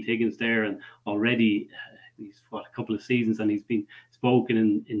mentioned, Keith Higgins there, and already he's a couple of seasons, and he's been spoken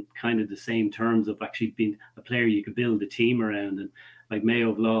in kind of the same terms of actually being a player you could build a team around. And like Mayo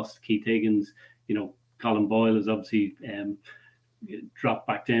have lost Keith Higgins, Colin Boyle has obviously dropped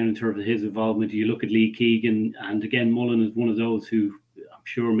back down in terms of his involvement. You look at Lee Keegan, and again, Mullen is one of those who I'm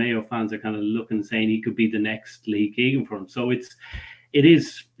sure Mayo fans are kind of looking and saying he could be the next Lee Keegan for him. So it's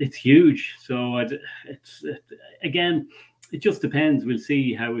huge. So again, it just depends. We'll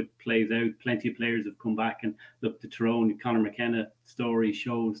see how it plays out. Plenty of players have come back, and look, the Tyrone Conor McKenna story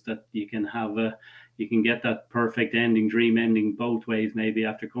shows that you can get that perfect ending, dream ending both ways, maybe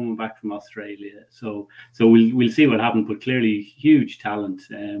after coming back from Australia. So we'll see what happens, but clearly huge talent,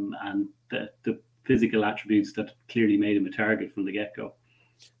 and the physical attributes that clearly made him a target from the get-go.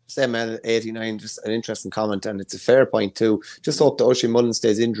 Sam 89, just an interesting comment, and it's a fair point too. Just hope that Oisin Mullen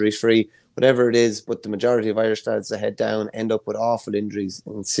stays injury free, whatever it is. But the majority of Irish lads that head down end up with awful injuries,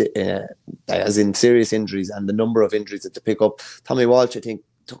 as in serious injuries, and the number of injuries that they pick up. Tommy Walsh, I think,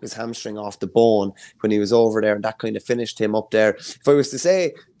 took his hamstring off the bone when he was over there, and that kind of finished him up there. If I was to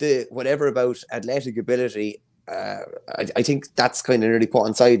say whatever about athletic ability, I think that's kind of nearly put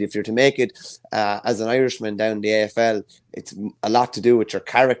on side. If you're to make it as an Irishman down the AFL, it's a lot to do with your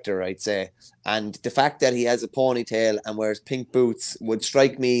character, I'd say. And the fact that he has a ponytail and wears pink boots would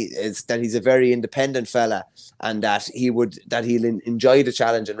strike me is that he's a very independent fella, and that he'll enjoy the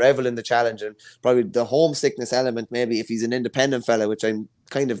challenge and revel in the challenge, and probably the homesickness element, maybe if he's an independent fella, which I'm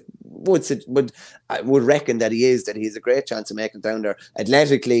kind of would reckon that he's a great chance of making it down there.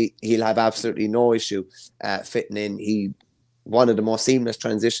 Athletically, he'll have absolutely no issue fitting in. He one of the most seamless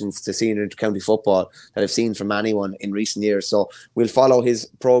transitions to senior county football that I've seen from anyone in recent years. So we'll follow his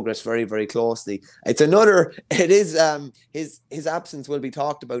progress very, very closely. His absence will be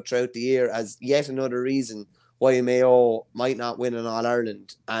talked about throughout the year as yet another reason why Mayo might not win an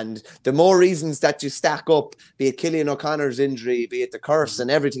All-Ireland. And the more reasons that you stack up, be it Cillian O'Connor's injury, be it the curse and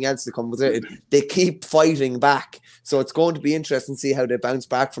everything else that comes with it, they keep fighting back. So it's going to be interesting to see how they bounce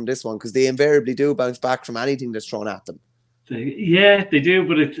back from this one, because they invariably do bounce back from anything that's thrown at them. Yeah, they do,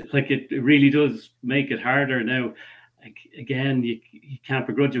 but it really does make it harder now. Again, you can't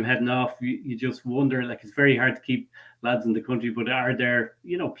begrudge them heading off. You just wonder, it's very hard to keep lads in the country, but are there,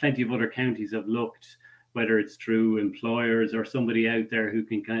 plenty of other counties have looked, whether it's through employers or somebody out there who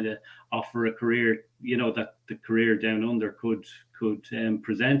can kind of offer a career, that the career down under could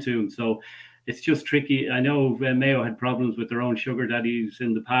present to them. So it's just tricky. I know Mayo had problems with their own sugar daddies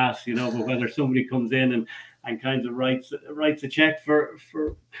in the past, but whether somebody comes in and kind of writes a check for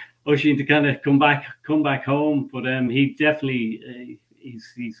Oisín to kind of come back home, but he definitely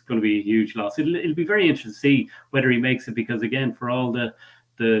he's going to be a huge loss. It'll be very interesting to see whether he makes it, because again, for all the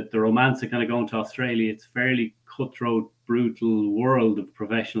romance of kind of going to Australia, it's fairly cutthroat, brutal world of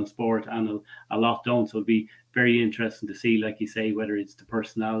professional sport, and a lot don't. So it'll be very interesting to see, like you say, whether it's the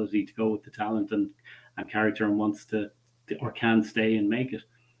personality to go with the talent and character, and wants to or can stay and make it.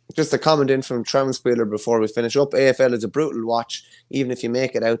 Just a comment in from Traumspieler before we finish up. AFL is a brutal watch. Even if you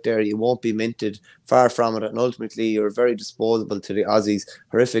make it out there, you won't be minted. Far from it. And ultimately, you're very disposable to the Aussies.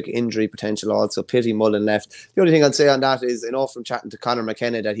 Horrific injury potential also. Pity Mullen left. The only thing I'd say on that is, I know from chatting to Conor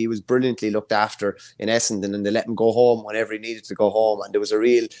McKenna that he was brilliantly looked after in Essendon, and they let him go home whenever he needed to go home. And there was a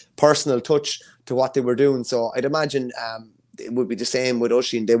real personal touch to what they were doing. So I'd imagine it would be the same with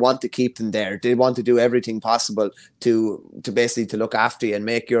Oisín. They want to keep them there. They want to do everything possible to basically to look after you and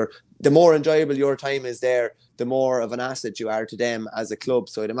make the more enjoyable your time is there, the more of an asset you are to them as a club.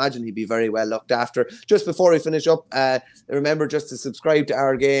 So I'd imagine he'd be very well looked after. Just before we finish up, remember just to subscribe to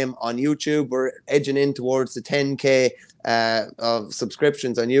OurGame on YouTube. We're edging in towards the 10k of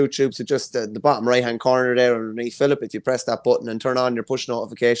subscriptions on YouTube. So just the bottom right hand corner there underneath Philip, if you press that button and turn on your push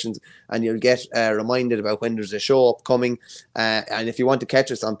notifications, and you'll get reminded about when there's a show upcoming. And if you want to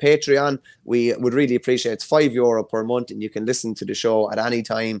catch us on Patreon, we would really appreciate it. It's €5 per month, and you can listen to the show at any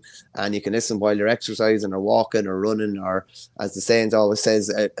time, and you can listen while you're exercising or walking or running, or as the saying always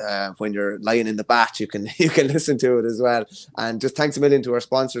says, when you're lying in the bath, you can listen to it as well. And just thanks a million to our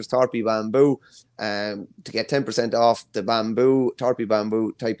sponsors, Torpy Bamboo. To get 10% off the bamboo, Torpy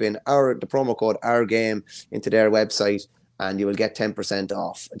Bamboo, type in the promo code OurGame into their website, and you will get 10%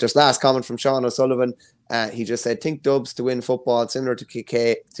 off. Just last comment from Sean O'Sullivan. He just said, think Dubs to win football, similar to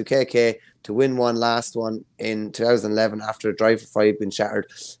KK to win one last one in 2011 after a drive for 5 been shattered.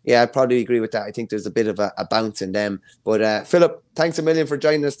 Yeah, I'd probably agree with that. I think there's a bit of a bounce in them. But Philip, thanks a million for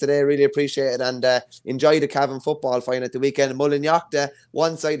joining us today. Really appreciate it. And enjoy the Cavan football final at the weekend. Mullinyochta,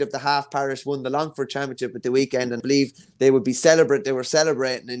 one side of the half parish, won the Longford Championship at the weekend, and I believe they were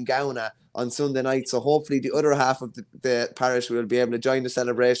celebrating in Gowna on Sunday night. So hopefully the other half of the parish will be able to join the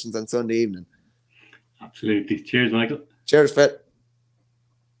celebrations on Sunday evening. Absolutely. Cheers, Michael. Cheers, Phil.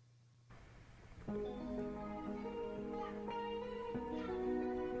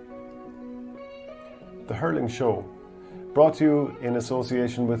 The Hurling Show, brought to you in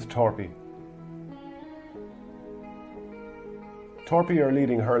association with Torpy. Torpy are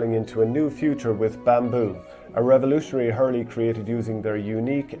leading hurling into a new future with Bamboo, a revolutionary hurley created using their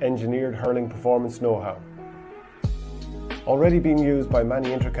unique engineered hurling performance know-how. Already being used by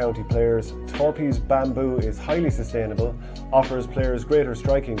many inter-county players, Torpy's Bamboo is highly sustainable, offers players greater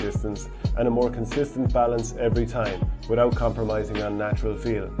striking distance and a more consistent balance every time, without compromising on natural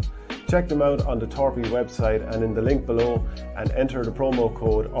feel. Check them out on the Torpy website and in the link below, and enter the promo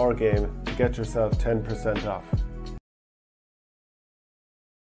code OurGame to get yourself 10% off.